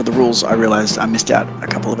look at the rules, I realized I missed out a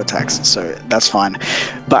couple of attacks, so that's fine.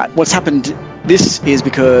 But what's happened, this is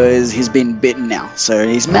because he's been bitten now, so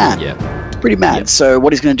he's mad. Yeah. He's pretty mad. Yep. So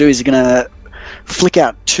what he's going to do is he's going to flick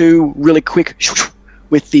out 2 really quick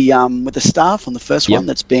with the staff on the first one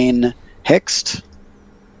that's been hexed.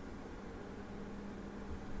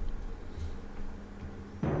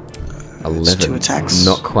 11. 2 attacks.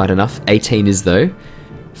 Not quite enough. 18 is though.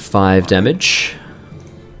 5 damage.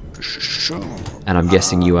 And I'm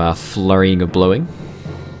guessing you are flurrying or blowing.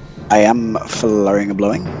 I am flurrying and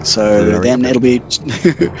blowing. So then it'll be...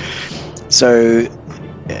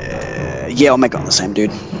 I'll make it on the same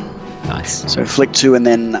dude. Nice. So flick 2 and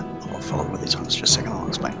then... I'll follow up with these ones. Just a second, I'll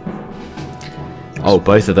explain. Oh,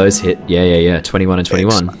 both of those hit. Yeah. 21 and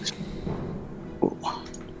 21. Excellent.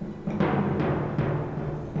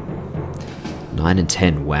 9 and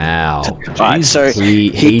 10. Wow. Right, so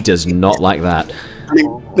he does not like that.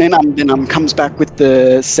 Then comes back with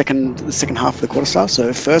the second half of the quarterstaff.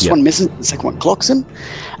 So first one misses, the second one clocks him,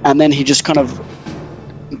 and then he just kind of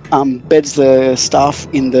beds the staff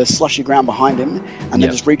in the slushy ground behind him, and then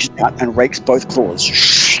just reaches out and rakes both claws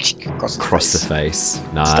across the face.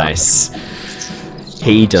 Nice.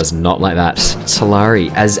 He does not like that.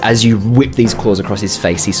 Talari, as you whip these claws across his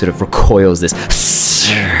face, he sort of recoils, this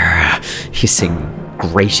hissing,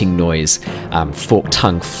 grating noise, forked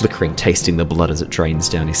tongue flickering, tasting the blood as it drains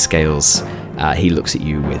down his scales. He looks at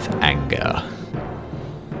you with anger.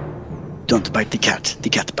 Don't bite the cat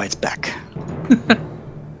bites back.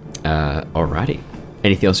 Alrighty.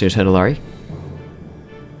 Anything else on your turn, Talari?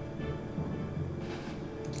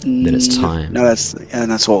 Then it's time. No,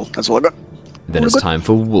 that's all. That's all I got. Then it's time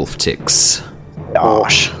for wolf ticks.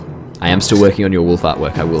 Gosh. I am still working on your wolf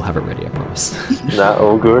artwork. I will have it ready, I promise. No,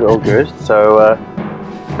 all good. So,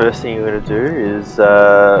 first thing you're going to do is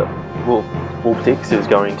Wolf Tix is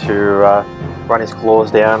going to run his claws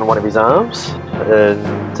down one of his arms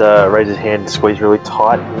and raise his hand, squeeze really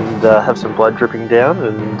tight, and have some blood dripping down,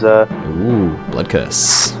 and ooh, blood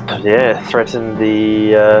curse. Yeah, threaten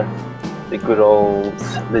the good old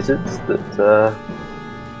lizards that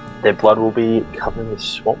their blood will be covering the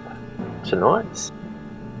swamp tonight.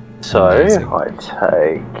 So amazing. I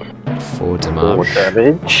take 4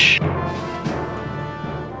 damage.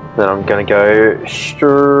 Then I'm going to go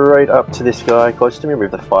straight up to this guy close to me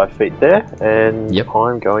with the 5 feet there, and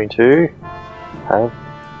I'm going to have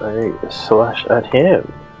a slash at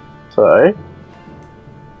him. So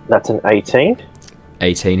that's an 18.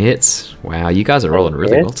 18 hits. Wow, you guys are rolling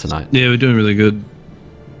really well tonight. Yeah, we're doing really good.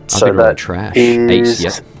 I've been rolling trash.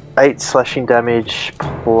 8, 8 slashing damage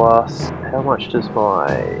plus... How much does my...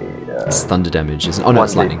 it's thunder damage, isn't it? Oh no,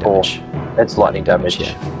 it's lightning damage. It's lightning damage.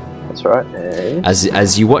 Yeah. That's right. And...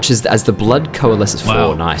 As you watch as the blood coalesces...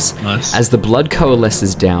 Wow. Nice. As the blood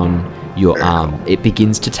coalesces down your arm, it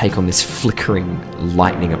begins to take on this flickering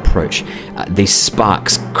lightning approach. These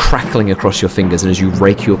sparks crackling across your fingers, and as you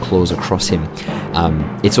rake your claws across him,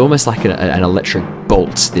 it's almost like an electric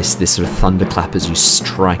bolt, this sort of thunderclap as you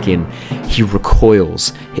strike in. He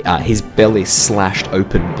recoils, his belly slashed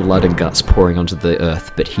open, blood and guts pouring onto the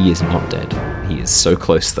earth, but he is not dead. He is so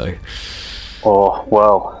close though. Oh,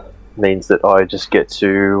 well, means that I just get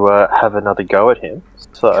to have another go at him.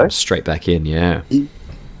 So come straight back in, yeah.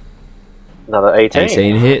 Another 18.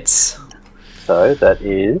 18 hits. So that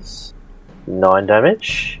is 9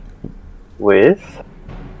 damage with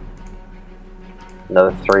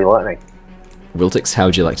another 3 lightning. Wiltix, how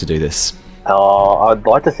would you like to do this? I'd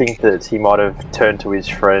like to think that he might have turned to his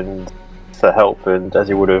friend for help, and as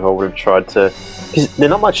he would have, I would have tried to... Because they're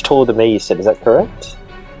not much taller than me, you said, is that correct?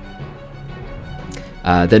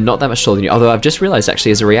 They're not that much taller than you, although I've just realised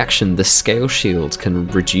actually as a reaction the scale shield can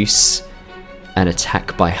reduce an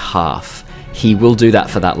attack by half. He will do that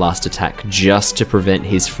for that last attack just to prevent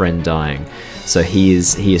his friend dying. So he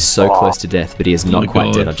is so close to death, but he is not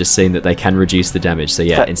quite dead. I've just seen that they can reduce the damage. So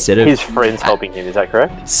yeah, instead of... His friend's helping him, is that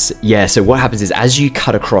correct? So what happens is, as you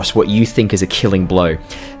cut across what you think is a killing blow,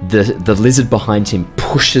 the lizard behind him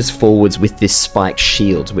pushes forwards with this spiked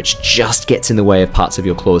shield, which just gets in the way of parts of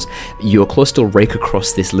your claws. Your claws still rake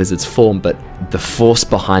across this lizard's form, but the force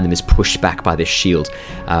behind them is pushed back by this shield,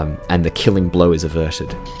 and the killing blow is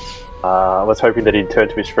averted. I was hoping that he'd turn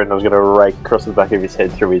to his friend. I was going to rake across the back of his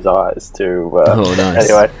head through his eyes to... oh, nice.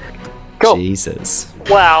 Anyway, cool. Jesus.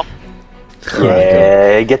 Wow.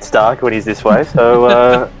 Yeah, it gets dark when he's this way,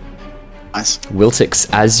 so... Nice. Wiltix,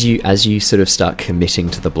 as you sort of start committing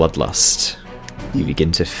to the bloodlust, you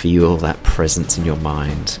begin to feel that presence in your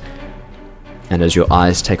mind. And as your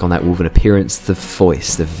eyes take on that wolven appearance, the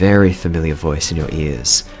voice, the very familiar voice in your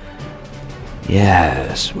ears...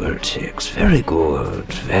 Yes, Wiltix, very good,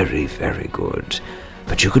 very, very good.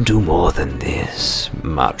 But you can do more than this,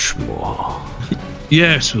 much more.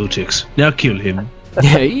 Yes, Wiltix, now kill him.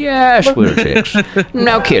 Yes, Wiltix,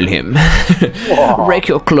 now kill him. Rake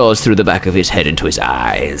your claws through the back of his head into his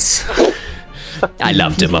eyes. I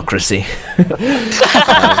love democracy.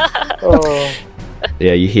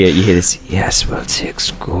 Yeah, you hear this. Yes,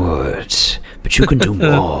 Wiltix, good. But you can do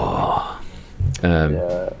more.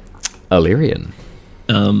 Illyrian.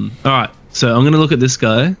 Alright, so I'm gonna look at this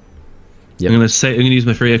guy. Yep. I'm gonna use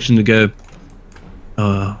my free action to go,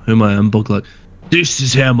 who am I? I'm Boglark. This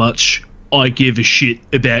is how much I give a shit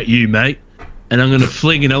about you, mate. And I'm gonna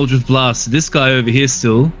fling an Eldritch Blast to this guy over here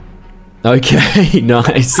still. Okay,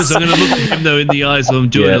 nice. Because I'm gonna look at him though in the eyes while I'm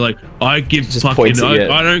doing it, like, I don't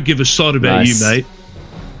give a sod about you, mate.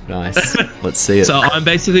 Nice. Let's see it. So I'm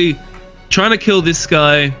basically trying to kill this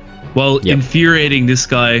guy while infuriating this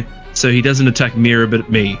guy so he doesn't attack Mira but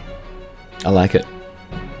me. I like it.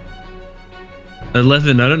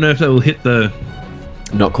 11, I don't know if that will hit though.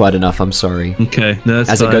 Not quite enough, I'm sorry. Okay, no, that's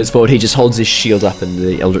As fine. it goes forward, he just holds his shield up and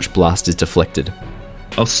the Eldritch Blast is deflected.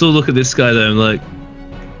 I'll still look at this guy though and like,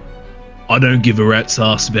 I don't give a rat's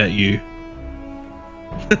ass about you.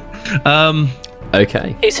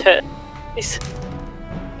 Okay. He's hurt. He's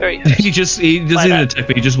very hurt. He doesn't even attack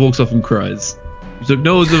me, he just walks off and cries. He's like,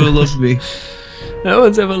 no one's ever loved me. No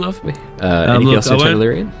one's ever loved me. Anything else in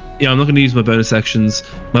Illyrian? Yeah, I'm not going to use my bonus actions.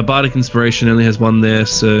 My Bardic Inspiration only has one there,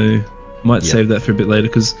 so I might save that for a bit later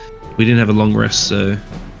because we didn't have a long rest, so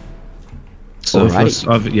so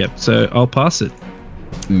I'll pass it.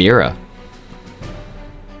 Mira.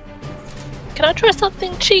 Can I try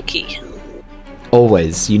something cheeky?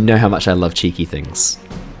 Always. You know how much I love cheeky things.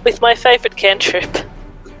 With my favourite cantrip.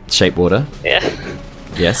 Shape water. Yeah.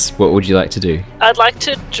 Yes. What would you like to do? I'd like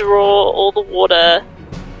to draw all the water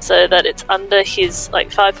so that it's under his,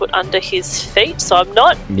 5 foot under his feet. So I'm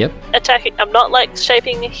not attacking, I'm not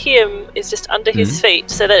shaping him, it's just under his feet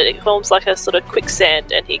so that it forms like a sort of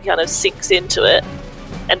quicksand and he kind of sinks into it.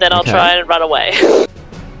 And then I'll try and run away.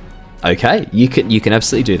 Okay, you can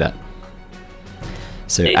absolutely do that.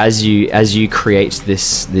 So as you create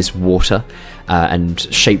this water and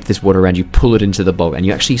shape this water around, you pull it into the bog and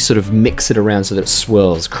you actually sort of mix it around so that it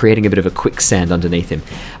swirls, creating a bit of a quicksand underneath him.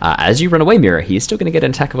 As you run away, Mira, he is still going to get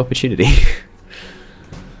an attack of opportunity.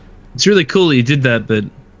 It's really cool that you did that, but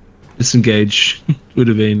disengage would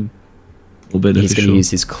have been more beneficial. He's going to use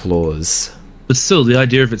his claws. But still, the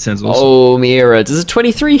idea of it sounds awesome. Oh, Mira, does a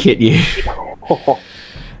 23 hit you?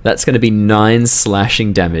 That's going to be 9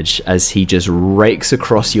 slashing damage as he just rakes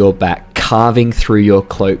across your back, carving through your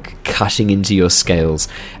cloak, cutting into your scales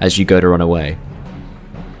as you go to run away.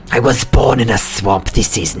 I was born in a swamp,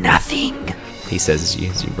 this is nothing, he says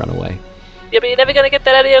as you run away. Yeah, but you're never going to get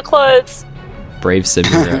that out of your clothes. Brave Sir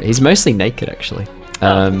Mira. He's mostly naked, actually.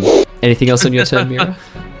 Anything else on your turn, Mira?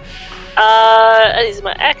 That is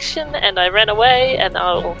my action, and I ran away, and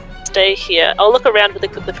I'll stay here. I'll look around really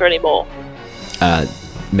quickly for any more.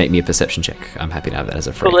 Make me a perception check. I'm happy to have that as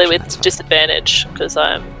a free Probably action. with disadvantage, because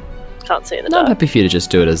I can't see in the dark. I'm happy for you to just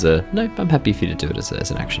do it as a... No, I'm happy for you to do it as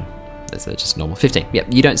an action. As a just normal 15. Yep,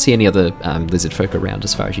 you don't see any other lizard folk around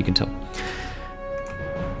as far as you can tell.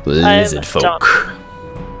 Lizard folk. Done.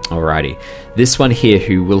 Alrighty. This one here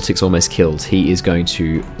who Wiltix almost killed, he is going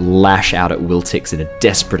to lash out at Wiltix in a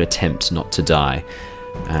desperate attempt not to die.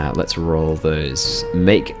 Let's roll those.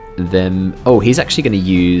 Make them... Oh, he's actually going to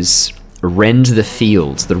use... Rend the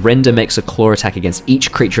Field. The Render makes a claw attack against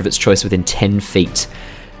each creature of its choice within 10 feet.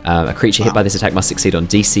 A creature hit by this attack must succeed on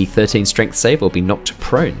DC 13 strength save or be knocked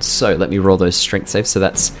prone. So let me roll those strength saves. So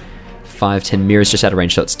that's 5, 10. Mira's just out of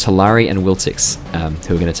range. So it's Talari and Wiltix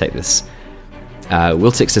who are going to take this.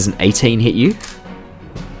 Wiltix, does an 18 hit you?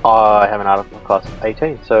 I have an armor class of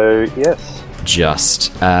 18, so yes.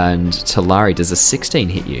 Just. And Talari, does a 16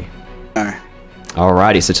 hit you? No.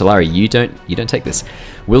 Alrighty, so Talari, you don't take this.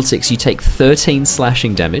 Wiltix, you take 13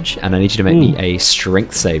 slashing damage, and I need you to make me a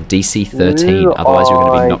strength save, DC 13, otherwise you're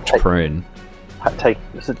going to be knocked prone.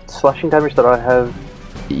 Is it slashing damage that I have?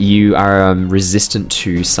 You are resistant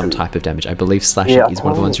to some type of damage. I believe slashing is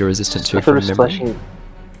one of the ones you're resistant to from memory.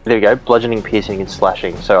 There we go, bludgeoning, piercing, and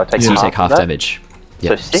slashing. So I take So you take half damage.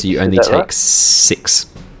 Yep. So you only take 6.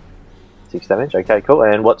 6 damage, okay, cool.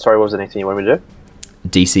 And what was the next thing you wanted me to do?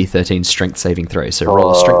 DC 13 strength saving throw. So roll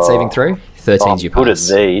a strength saving throw. 13's you pass. Good at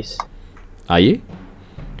these. Are you?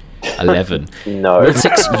 11. No.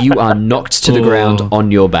 Wiltix, you are knocked to the ground on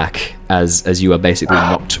your back as you are basically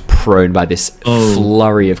knocked prone by this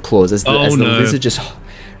flurry of claws. As the lizard just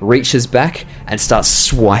reaches back and starts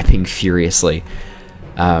swiping furiously.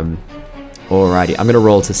 Alrighty, I'm going to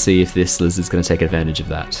roll to see if this lizard's going to take advantage of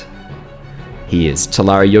that. He is.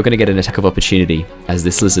 Talari, you're going to get an attack of opportunity as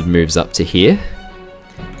this lizard moves up to here.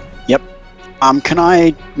 Yep. Can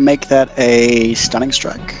I make that a stunning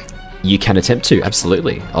strike? You can attempt to,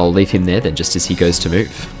 absolutely. I'll leave him there then, just as he goes to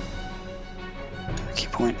move. Key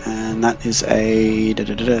point, and that is a...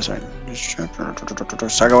 Sorry. So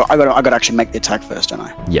I got to actually make the attack first, don't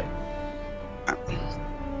I? Yep.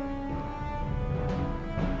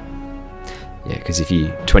 Yeah, because if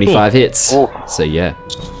you 25 hits, so yeah.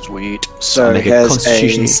 Sweet. So make a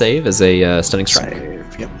Constitution save as a stunning strike.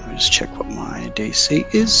 Save. Yep. Let me just check what my DC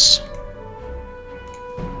is.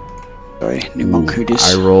 Sorry, new monk who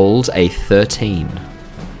dis. I rolled a 13.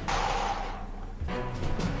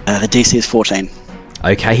 The DC is 14.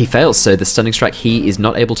 Okay, he fails. So the stunning strike, he is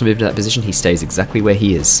not able to move to that position. He stays exactly where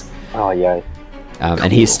he is. Oh, yay. Cool.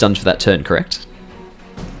 And he is stunned for that turn, correct?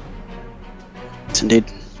 Yes, indeed.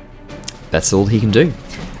 That's all he can do.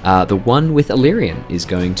 The one with Illyrian is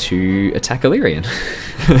going to attack Illyrian.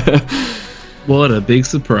 What a big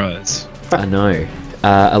surprise. I know.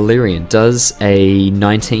 Illyrian, does a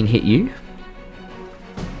 19 hit you?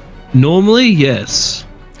 Normally, yes.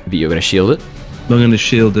 But you're going to shield it? I'm going to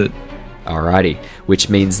shield it. Alrighty. Which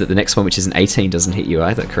means that the next one, which is an 18, doesn't hit you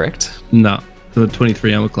either, correct? No. I'm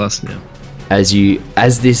 23 armor class now. As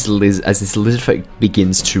this lizard folk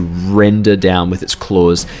begins to render down with its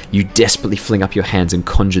claws, you desperately fling up your hands and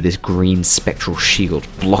conjure this green spectral shield,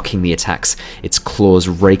 blocking the attacks, its claws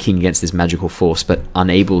raking against this magical force, but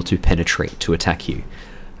unable to penetrate to attack you.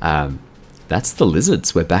 That's the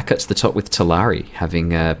lizards. We're back at the top with Talari, having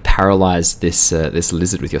paralyzed this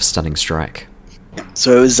lizard with your stunning strike.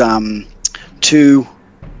 So it was two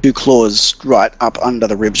claws right up under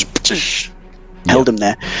the ribs. Held him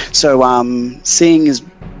there. So, seeing his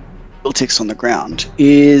Wiltix on the ground,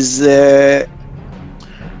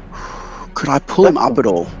 could I pull him up at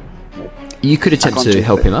all? You could attempt to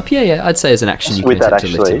help him up. Yeah, I'd say as an action you can attempt to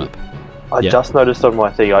lift him up. I just noticed on my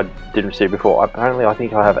thing I didn't see before. Apparently, I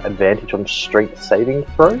think I have advantage on strength saving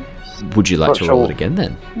throws. Would you like to roll it again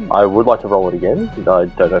then? I would like to roll it again. I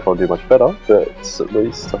don't know if I'll do much better, but it's at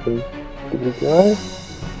least something. Give it a go.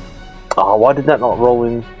 Oh, why did that not roll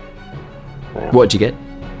in? Yeah. What'd you get?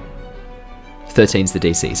 13's the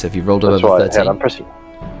DC, so if you rolled over 13... I'm pressing.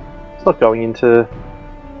 It's not going into...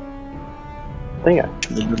 Thingo.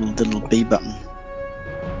 The little B button.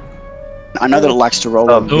 I know that it likes to roll.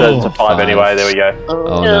 That's a 5 anyway, there we go.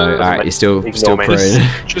 Oh no, alright, you're still prone.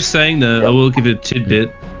 Just saying though, I will give it a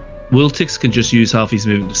tidbit. Wiltix can just use half his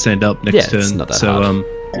movement to stand up next turn. It's not that hard.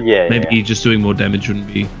 Maybe just doing more damage wouldn't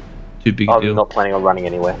be too big a deal. I'm not planning on running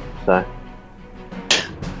anywhere, so...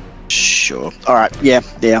 Sure. All right. Yeah.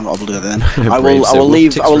 I'll do that then. I will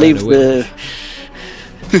leave the.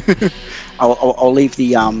 I'll leave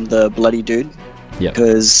the bloody dude. Yeah.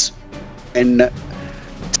 Because when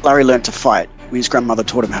Larry learned to fight, when his grandmother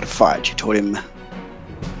taught him how to fight, she taught him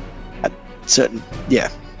at certain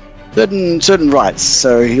rights.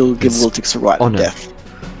 So he'll give Wiltix the right of death.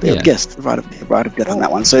 Yes, the right of death on that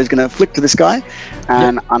one. So he's going to flick to this guy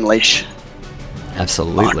and unleash.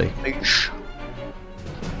 Absolutely.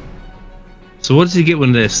 So what does he get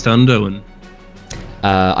when they're stunned, Owen?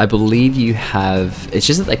 I believe you have... It's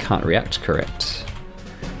just that they can't react, correct?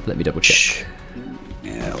 Let me double check.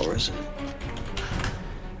 Yeah, or is it?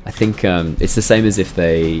 I think it's the same as if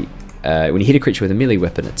they... when you hit a creature with a melee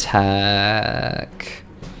weapon attack...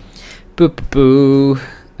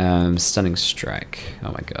 Stunning strike.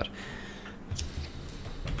 Oh my god.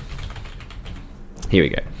 Here we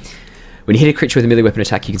go. When you hit a creature with a melee weapon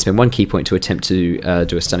attack, you can spend 1 key point to attempt to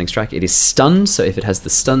do a stunning strike. It is stunned, so if it has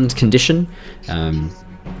the stunned condition,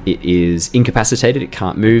 It is incapacitated, it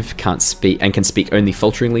can't move, can't speak, and can speak only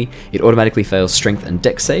falteringly. It automatically fails strength and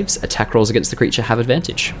dex saves. Attack rolls against the creature have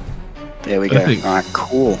advantage. There we go. Alright,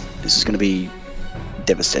 cool. This is going to be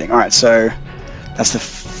devastating. Alright, so that's the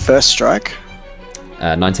first strike.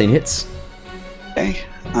 19 hits. Okay.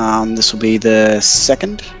 This will be the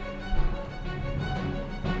second.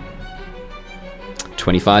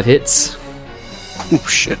 25 hits. Oh,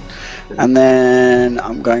 shit. And then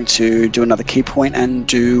I'm going to do another key point and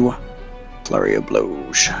do Flurry of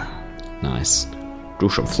Blows. Nice. Do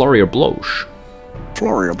some Flurry of Blows.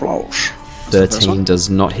 Flurry of Blows. 13 does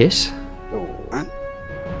not hit.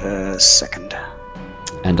 Second.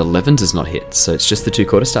 And 11 does not hit, so it's just the 2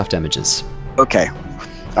 quarterstaff damages. Okay.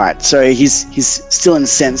 Alright, so he's still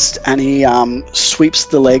incensed, and he sweeps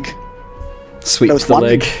the leg. Sweeps the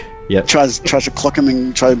leg. Yep. Tries to clock him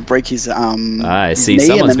and try to break his I see. knee,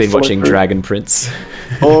 Someone's been watching Dragon Prince.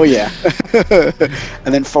 Oh yeah.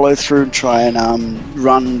 And then follow through and try and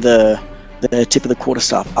run the tip of the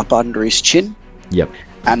quarterstaff up under his chin. Yep.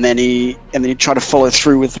 And then he tried to follow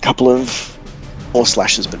through with a couple of 4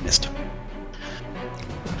 slashes, but missed.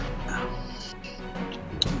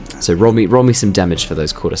 So roll me some damage for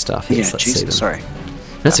those quarterstaff hits. Yeah, Let's see them. sorry.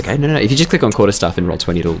 That's okay. No. If you just click on quarterstaff and roll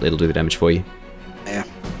 20, it'll do the damage for you. Yeah.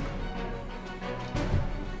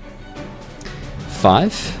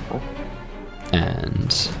 5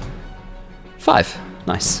 and 5.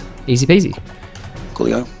 Nice. Easy peasy.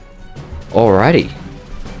 Coolio. Alrighty.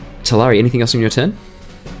 Talari, anything else on your turn?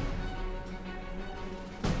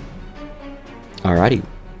 Alrighty.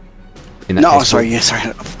 In that case, sorry.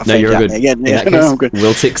 I no, you're good. Yeah, I'm good.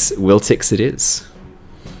 Wiltix it is.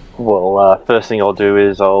 Well, first thing I'll do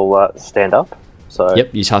is I'll stand up. So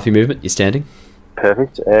Yep, use half your movement, you're standing.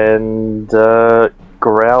 Perfect. And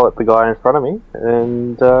growl at the guy in front of me.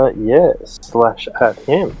 And, slash at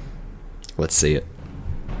him. Let's see it.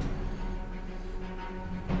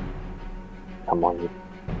 Come on, you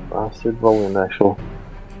bastard. Roll in actual.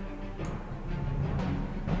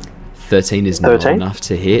 13 is not enough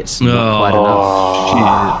to hit. Not quite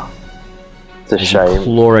enough. Shit. It's a shame.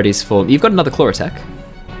 Claw at his form. You've got another claw attack.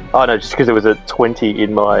 Oh no, just because it was a 20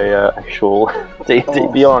 in my actual D&D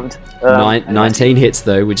Beyond. 19 hits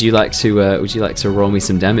though. Would you like to roll me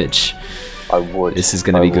some damage? I would. This is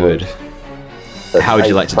going to be good. How would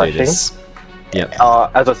you like to do this? Yep.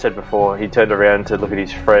 As I said before, he turned around to look at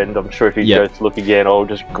his friend. I'm sure if he goes to look again, I'll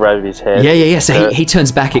just grab his head. Yeah. So he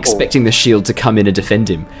turns back expecting the shield to come in and defend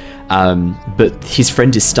him. But his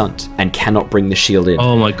friend is stunned and cannot bring the shield in.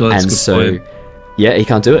 Oh my god, that's and a good so point. Yeah, he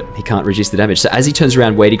can't do it. He can't reduce the damage. So as he turns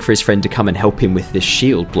around waiting for his friend to come and help him with this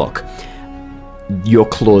shield block, your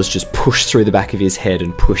claws just push through the back of his head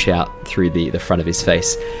and push out through the front of his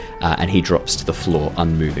face, and he drops to the floor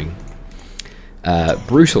unmoving.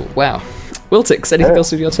 Brutal. Wow. Wiltix, anything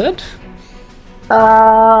else with your turn? Do you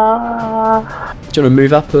want to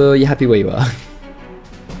move up, or are you happy where you are?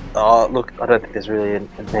 Look, I don't think there's really an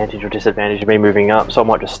advantage or disadvantage of me moving up, so I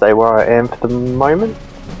might just stay where I am for the moment.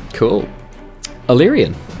 Cool.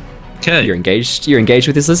 Illyrian. Okay. You're engaged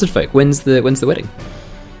with this lizard folk. When's the wedding?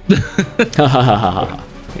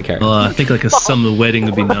 Okay. Well, I think like a summer wedding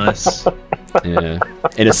would be nice. Yeah.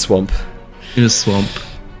 In a swamp.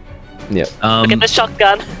 Yep. Look at the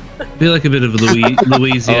shotgun. Be like a bit of a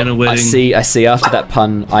Louisiana wedding. I see. After that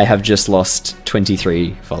pun, I have just lost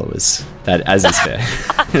 23 followers. That as is fair.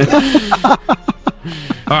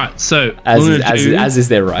 All right, so as is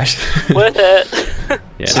their right. Worth it.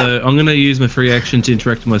 Yeah. So I'm gonna use my free action to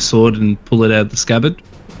interact with my sword and pull it out of the scabbard.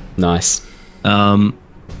 Nice. I'm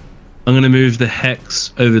gonna move the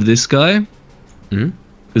hex over this guy.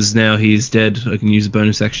 Because now he's dead. I can use a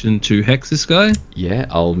bonus action to hex this guy. Yeah,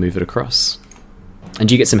 I'll move it across. And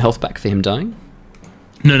do you get some health back for him dying?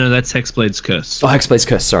 No, that's Hexblade's Curse. Oh, Hexblade's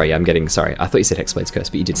Curse. Sorry, sorry. I thought you said Hexblade's Curse,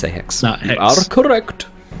 but you did say Hex. No, Hex. You are correct.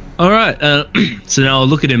 All right. So now I'll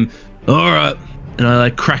look at him. All right, and I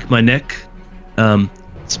crack my neck. All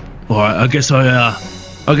right. I guess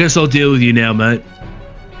I'll deal with you now, mate.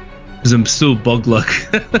 Because I'm still Bogluck.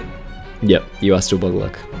 Yep, you are still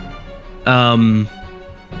Bogluck.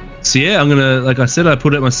 So yeah, I'm gonna, like I said, I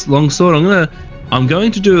put out my longsword. I'm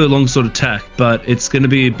going to do a longsword attack, but it's going to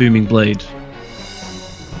be a booming blade.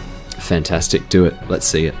 Fantastic. Do it. Let's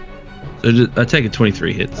see it. So I take a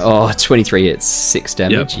 23 hits. Oh, 23 hits. 6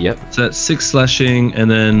 damage. Yep. So that's 6 slashing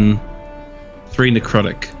and then 3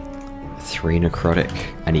 necrotic. 3 necrotic.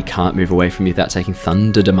 And he can't move away from you without taking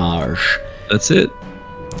thunder damage. That's it.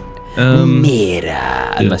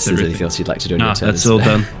 Mira. Unless there's anything else you'd like to do in your turn. That's all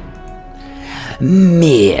done.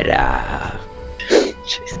 Mira.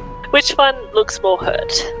 Which one looks more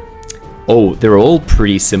hurt? Oh, they're all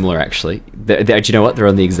pretty similar, actually. Do you know what? They're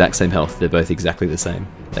on the exact same health. They're both exactly the same.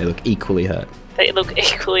 They look equally hurt. They look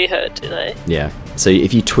equally hurt, do they? Yeah. So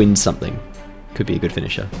if you twin something, could be a good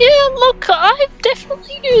finisher. Yeah, look, I've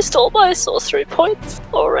definitely used all my sorcery points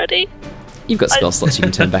already. You've got spell slots you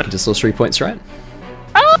can turn back into sorcery points, right?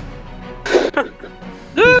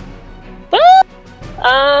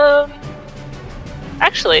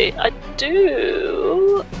 Actually, I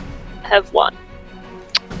do have one,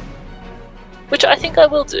 which I think I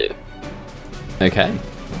will do. Okay.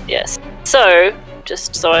 Yes. So,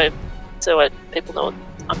 just so people know what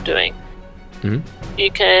I'm doing. Mm-hmm.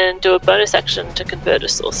 You can do a bonus action to convert a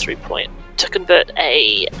sorcery point, to convert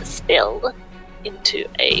a spell into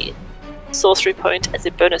a sorcery point as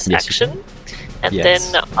a bonus action, and then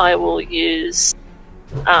I will use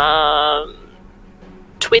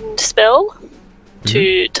twinned spell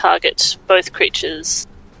to target both creatures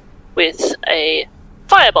with a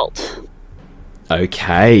firebolt.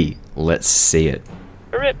 Okay, let's see it.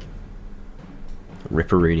 Rip.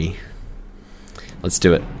 Ripperoonie. Let's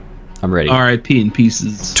do it. I'm ready. R.I.P. in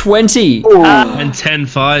pieces. 20! And 10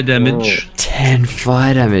 fire damage. 10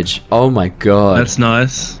 fire damage. Oh my god. That's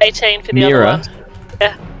nice. 18 for the other one.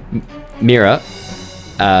 Yeah. Mira.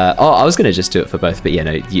 I was going to just do it for both, but yeah,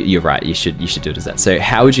 no, you're right. You should do it as that. So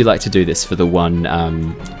how would you like to do this for the one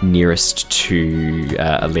nearest to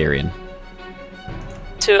Illyrian?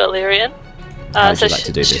 To Illyrian? How would you like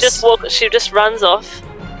to do this? She just runs off.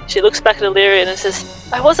 She looks back at Illyrian and says,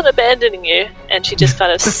 "I wasn't abandoning you." And she just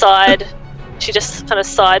kind of side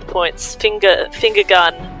points, finger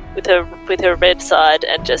gun with her red side,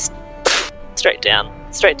 and just straight down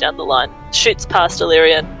the line. Shoots past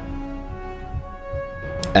Illyrian.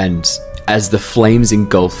 And as the flames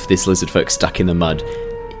engulf this lizard folk stuck in the mud,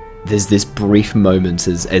 there's this brief moment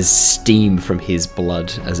as steam from his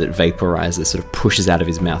blood, as it vaporizes, sort of pushes out of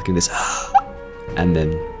his mouth, giving this, and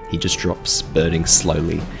then he just drops, burning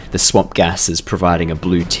slowly. The swamp gas is providing a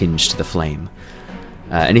blue tinge to the flame.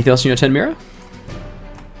 Anything else in your turn, Mira?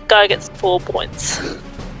 Guy gets 4 points.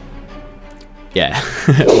 Yeah,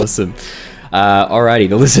 awesome. Alrighty,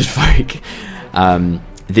 the lizard folk.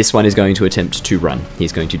 This one is going to attempt to run.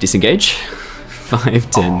 He's going to disengage.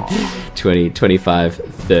 5, 10, 20, 25,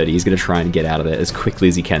 30. He's going to try and get out of there as quickly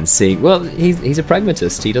as he can. He's a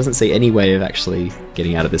pragmatist. He doesn't see any way of actually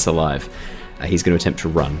getting out of this alive. He's going to attempt to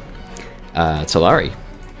run. Talari.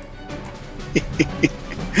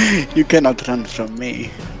 You cannot run from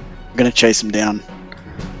me. I'm going to chase him down.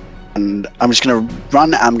 And I'm just going to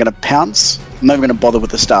run. I'm going to pounce. I'm not even going to bother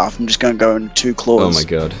with the staff. I'm just going to go in 2 claws. Oh my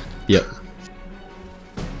god. Yep.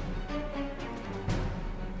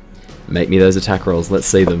 Make me those attack rolls. Let's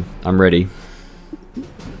see them. I'm ready.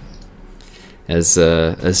 As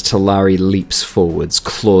Talari leaps forwards,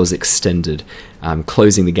 claws extended,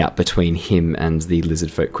 closing the gap between him and the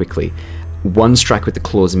lizard folk quickly. One strike with the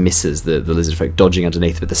claws misses, the lizard folk dodging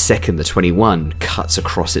underneath, but the second, the 21, cuts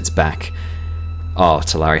across its back. Oh,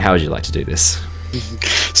 Talari, how would you like to do this?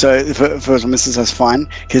 So the first one misses, that's fine,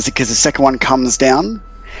 because the second one comes down,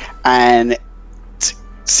 and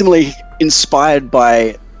similarly inspired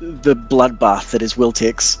by the bloodbath that is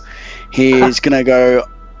Wiltix, he's going to go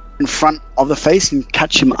in front of the face and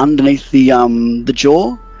catch him underneath the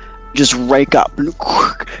jaw, just rake up and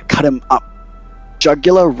cut him up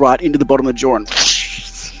jugular right into the bottom of the jaw, and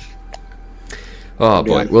oh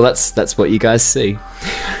boy. Well, that's what you guys see.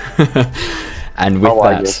 And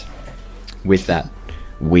with that,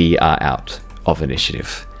 we are out of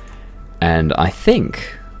initiative, and I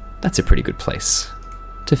think that's a pretty good place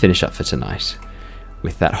to finish up for tonight,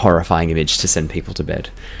 with that horrifying image to send people to bed.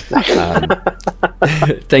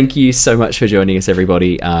 Thank you so much for joining us,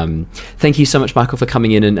 everybody. Thank you so much, Michael, for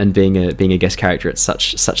coming in and being a guest character at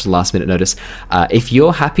such last minute notice. If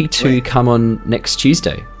you're happy to come on next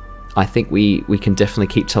Tuesday, I think we can definitely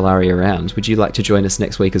keep Talari around. Would you like to join us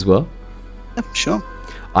next week as well? Yep, sure.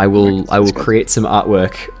 I will create some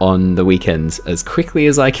artwork on the weekends as quickly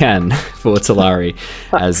as I can for Talari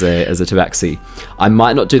as a tabaxi. I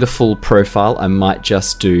might not do the full profile. I might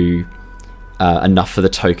just do enough for the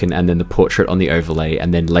token and then the portrait on the overlay,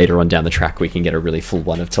 and then later on down the track we can get a really full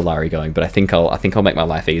one of Talari going. But I think I'll make my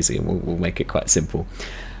life easy, and we'll make it quite simple.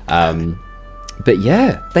 But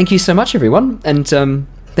yeah, thank you so much, everyone, and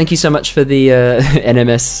thank you so much for the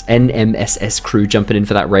NMSS crew jumping in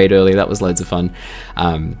for that raid earlier. That was loads of fun.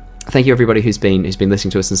 Thank you, everybody who's been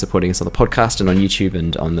listening to us and supporting us on the podcast and on YouTube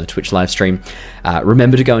and on the Twitch live stream.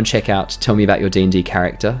 Remember to go and check out Tell Me About Your D&D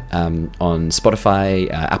Character on Spotify,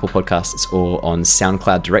 Apple Podcasts, or on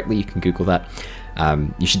SoundCloud directly. You can Google that.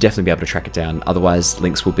 you should definitely be able to track it down. Otherwise,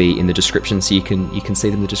 links will be in the description, so you can see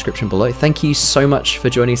them in the description below. Thank you so much for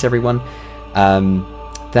joining us, everyone.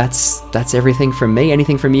 That's everything from me.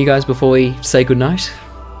 Anything from you guys before we say goodnight?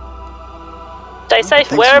 Stay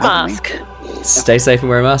safe, wear a mask. Stay safe and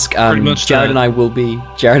wear a mask. Jared and I will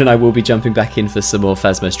be jumping back in for some more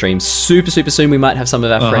Phasmo streams super soon. We might have some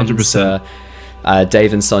of our friends, 100%.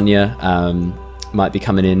 Dave and Sonia might be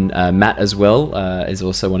coming in. Matt as well is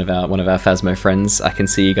also one of our Phasmo friends. I can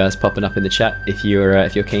see you guys popping up in the chat if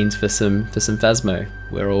you're keen for some Phasmo.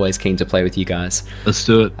 We're always keen to play with you guys. Let's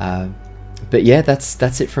do it. But yeah,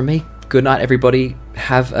 that's it from me. Good night, everybody.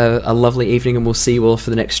 Have a lovely evening, and we'll see you all for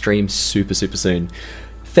the next stream super soon.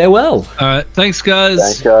 Farewell. All right. Thanks,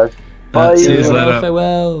 guys. Bye. See you later.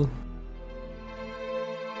 Farewell.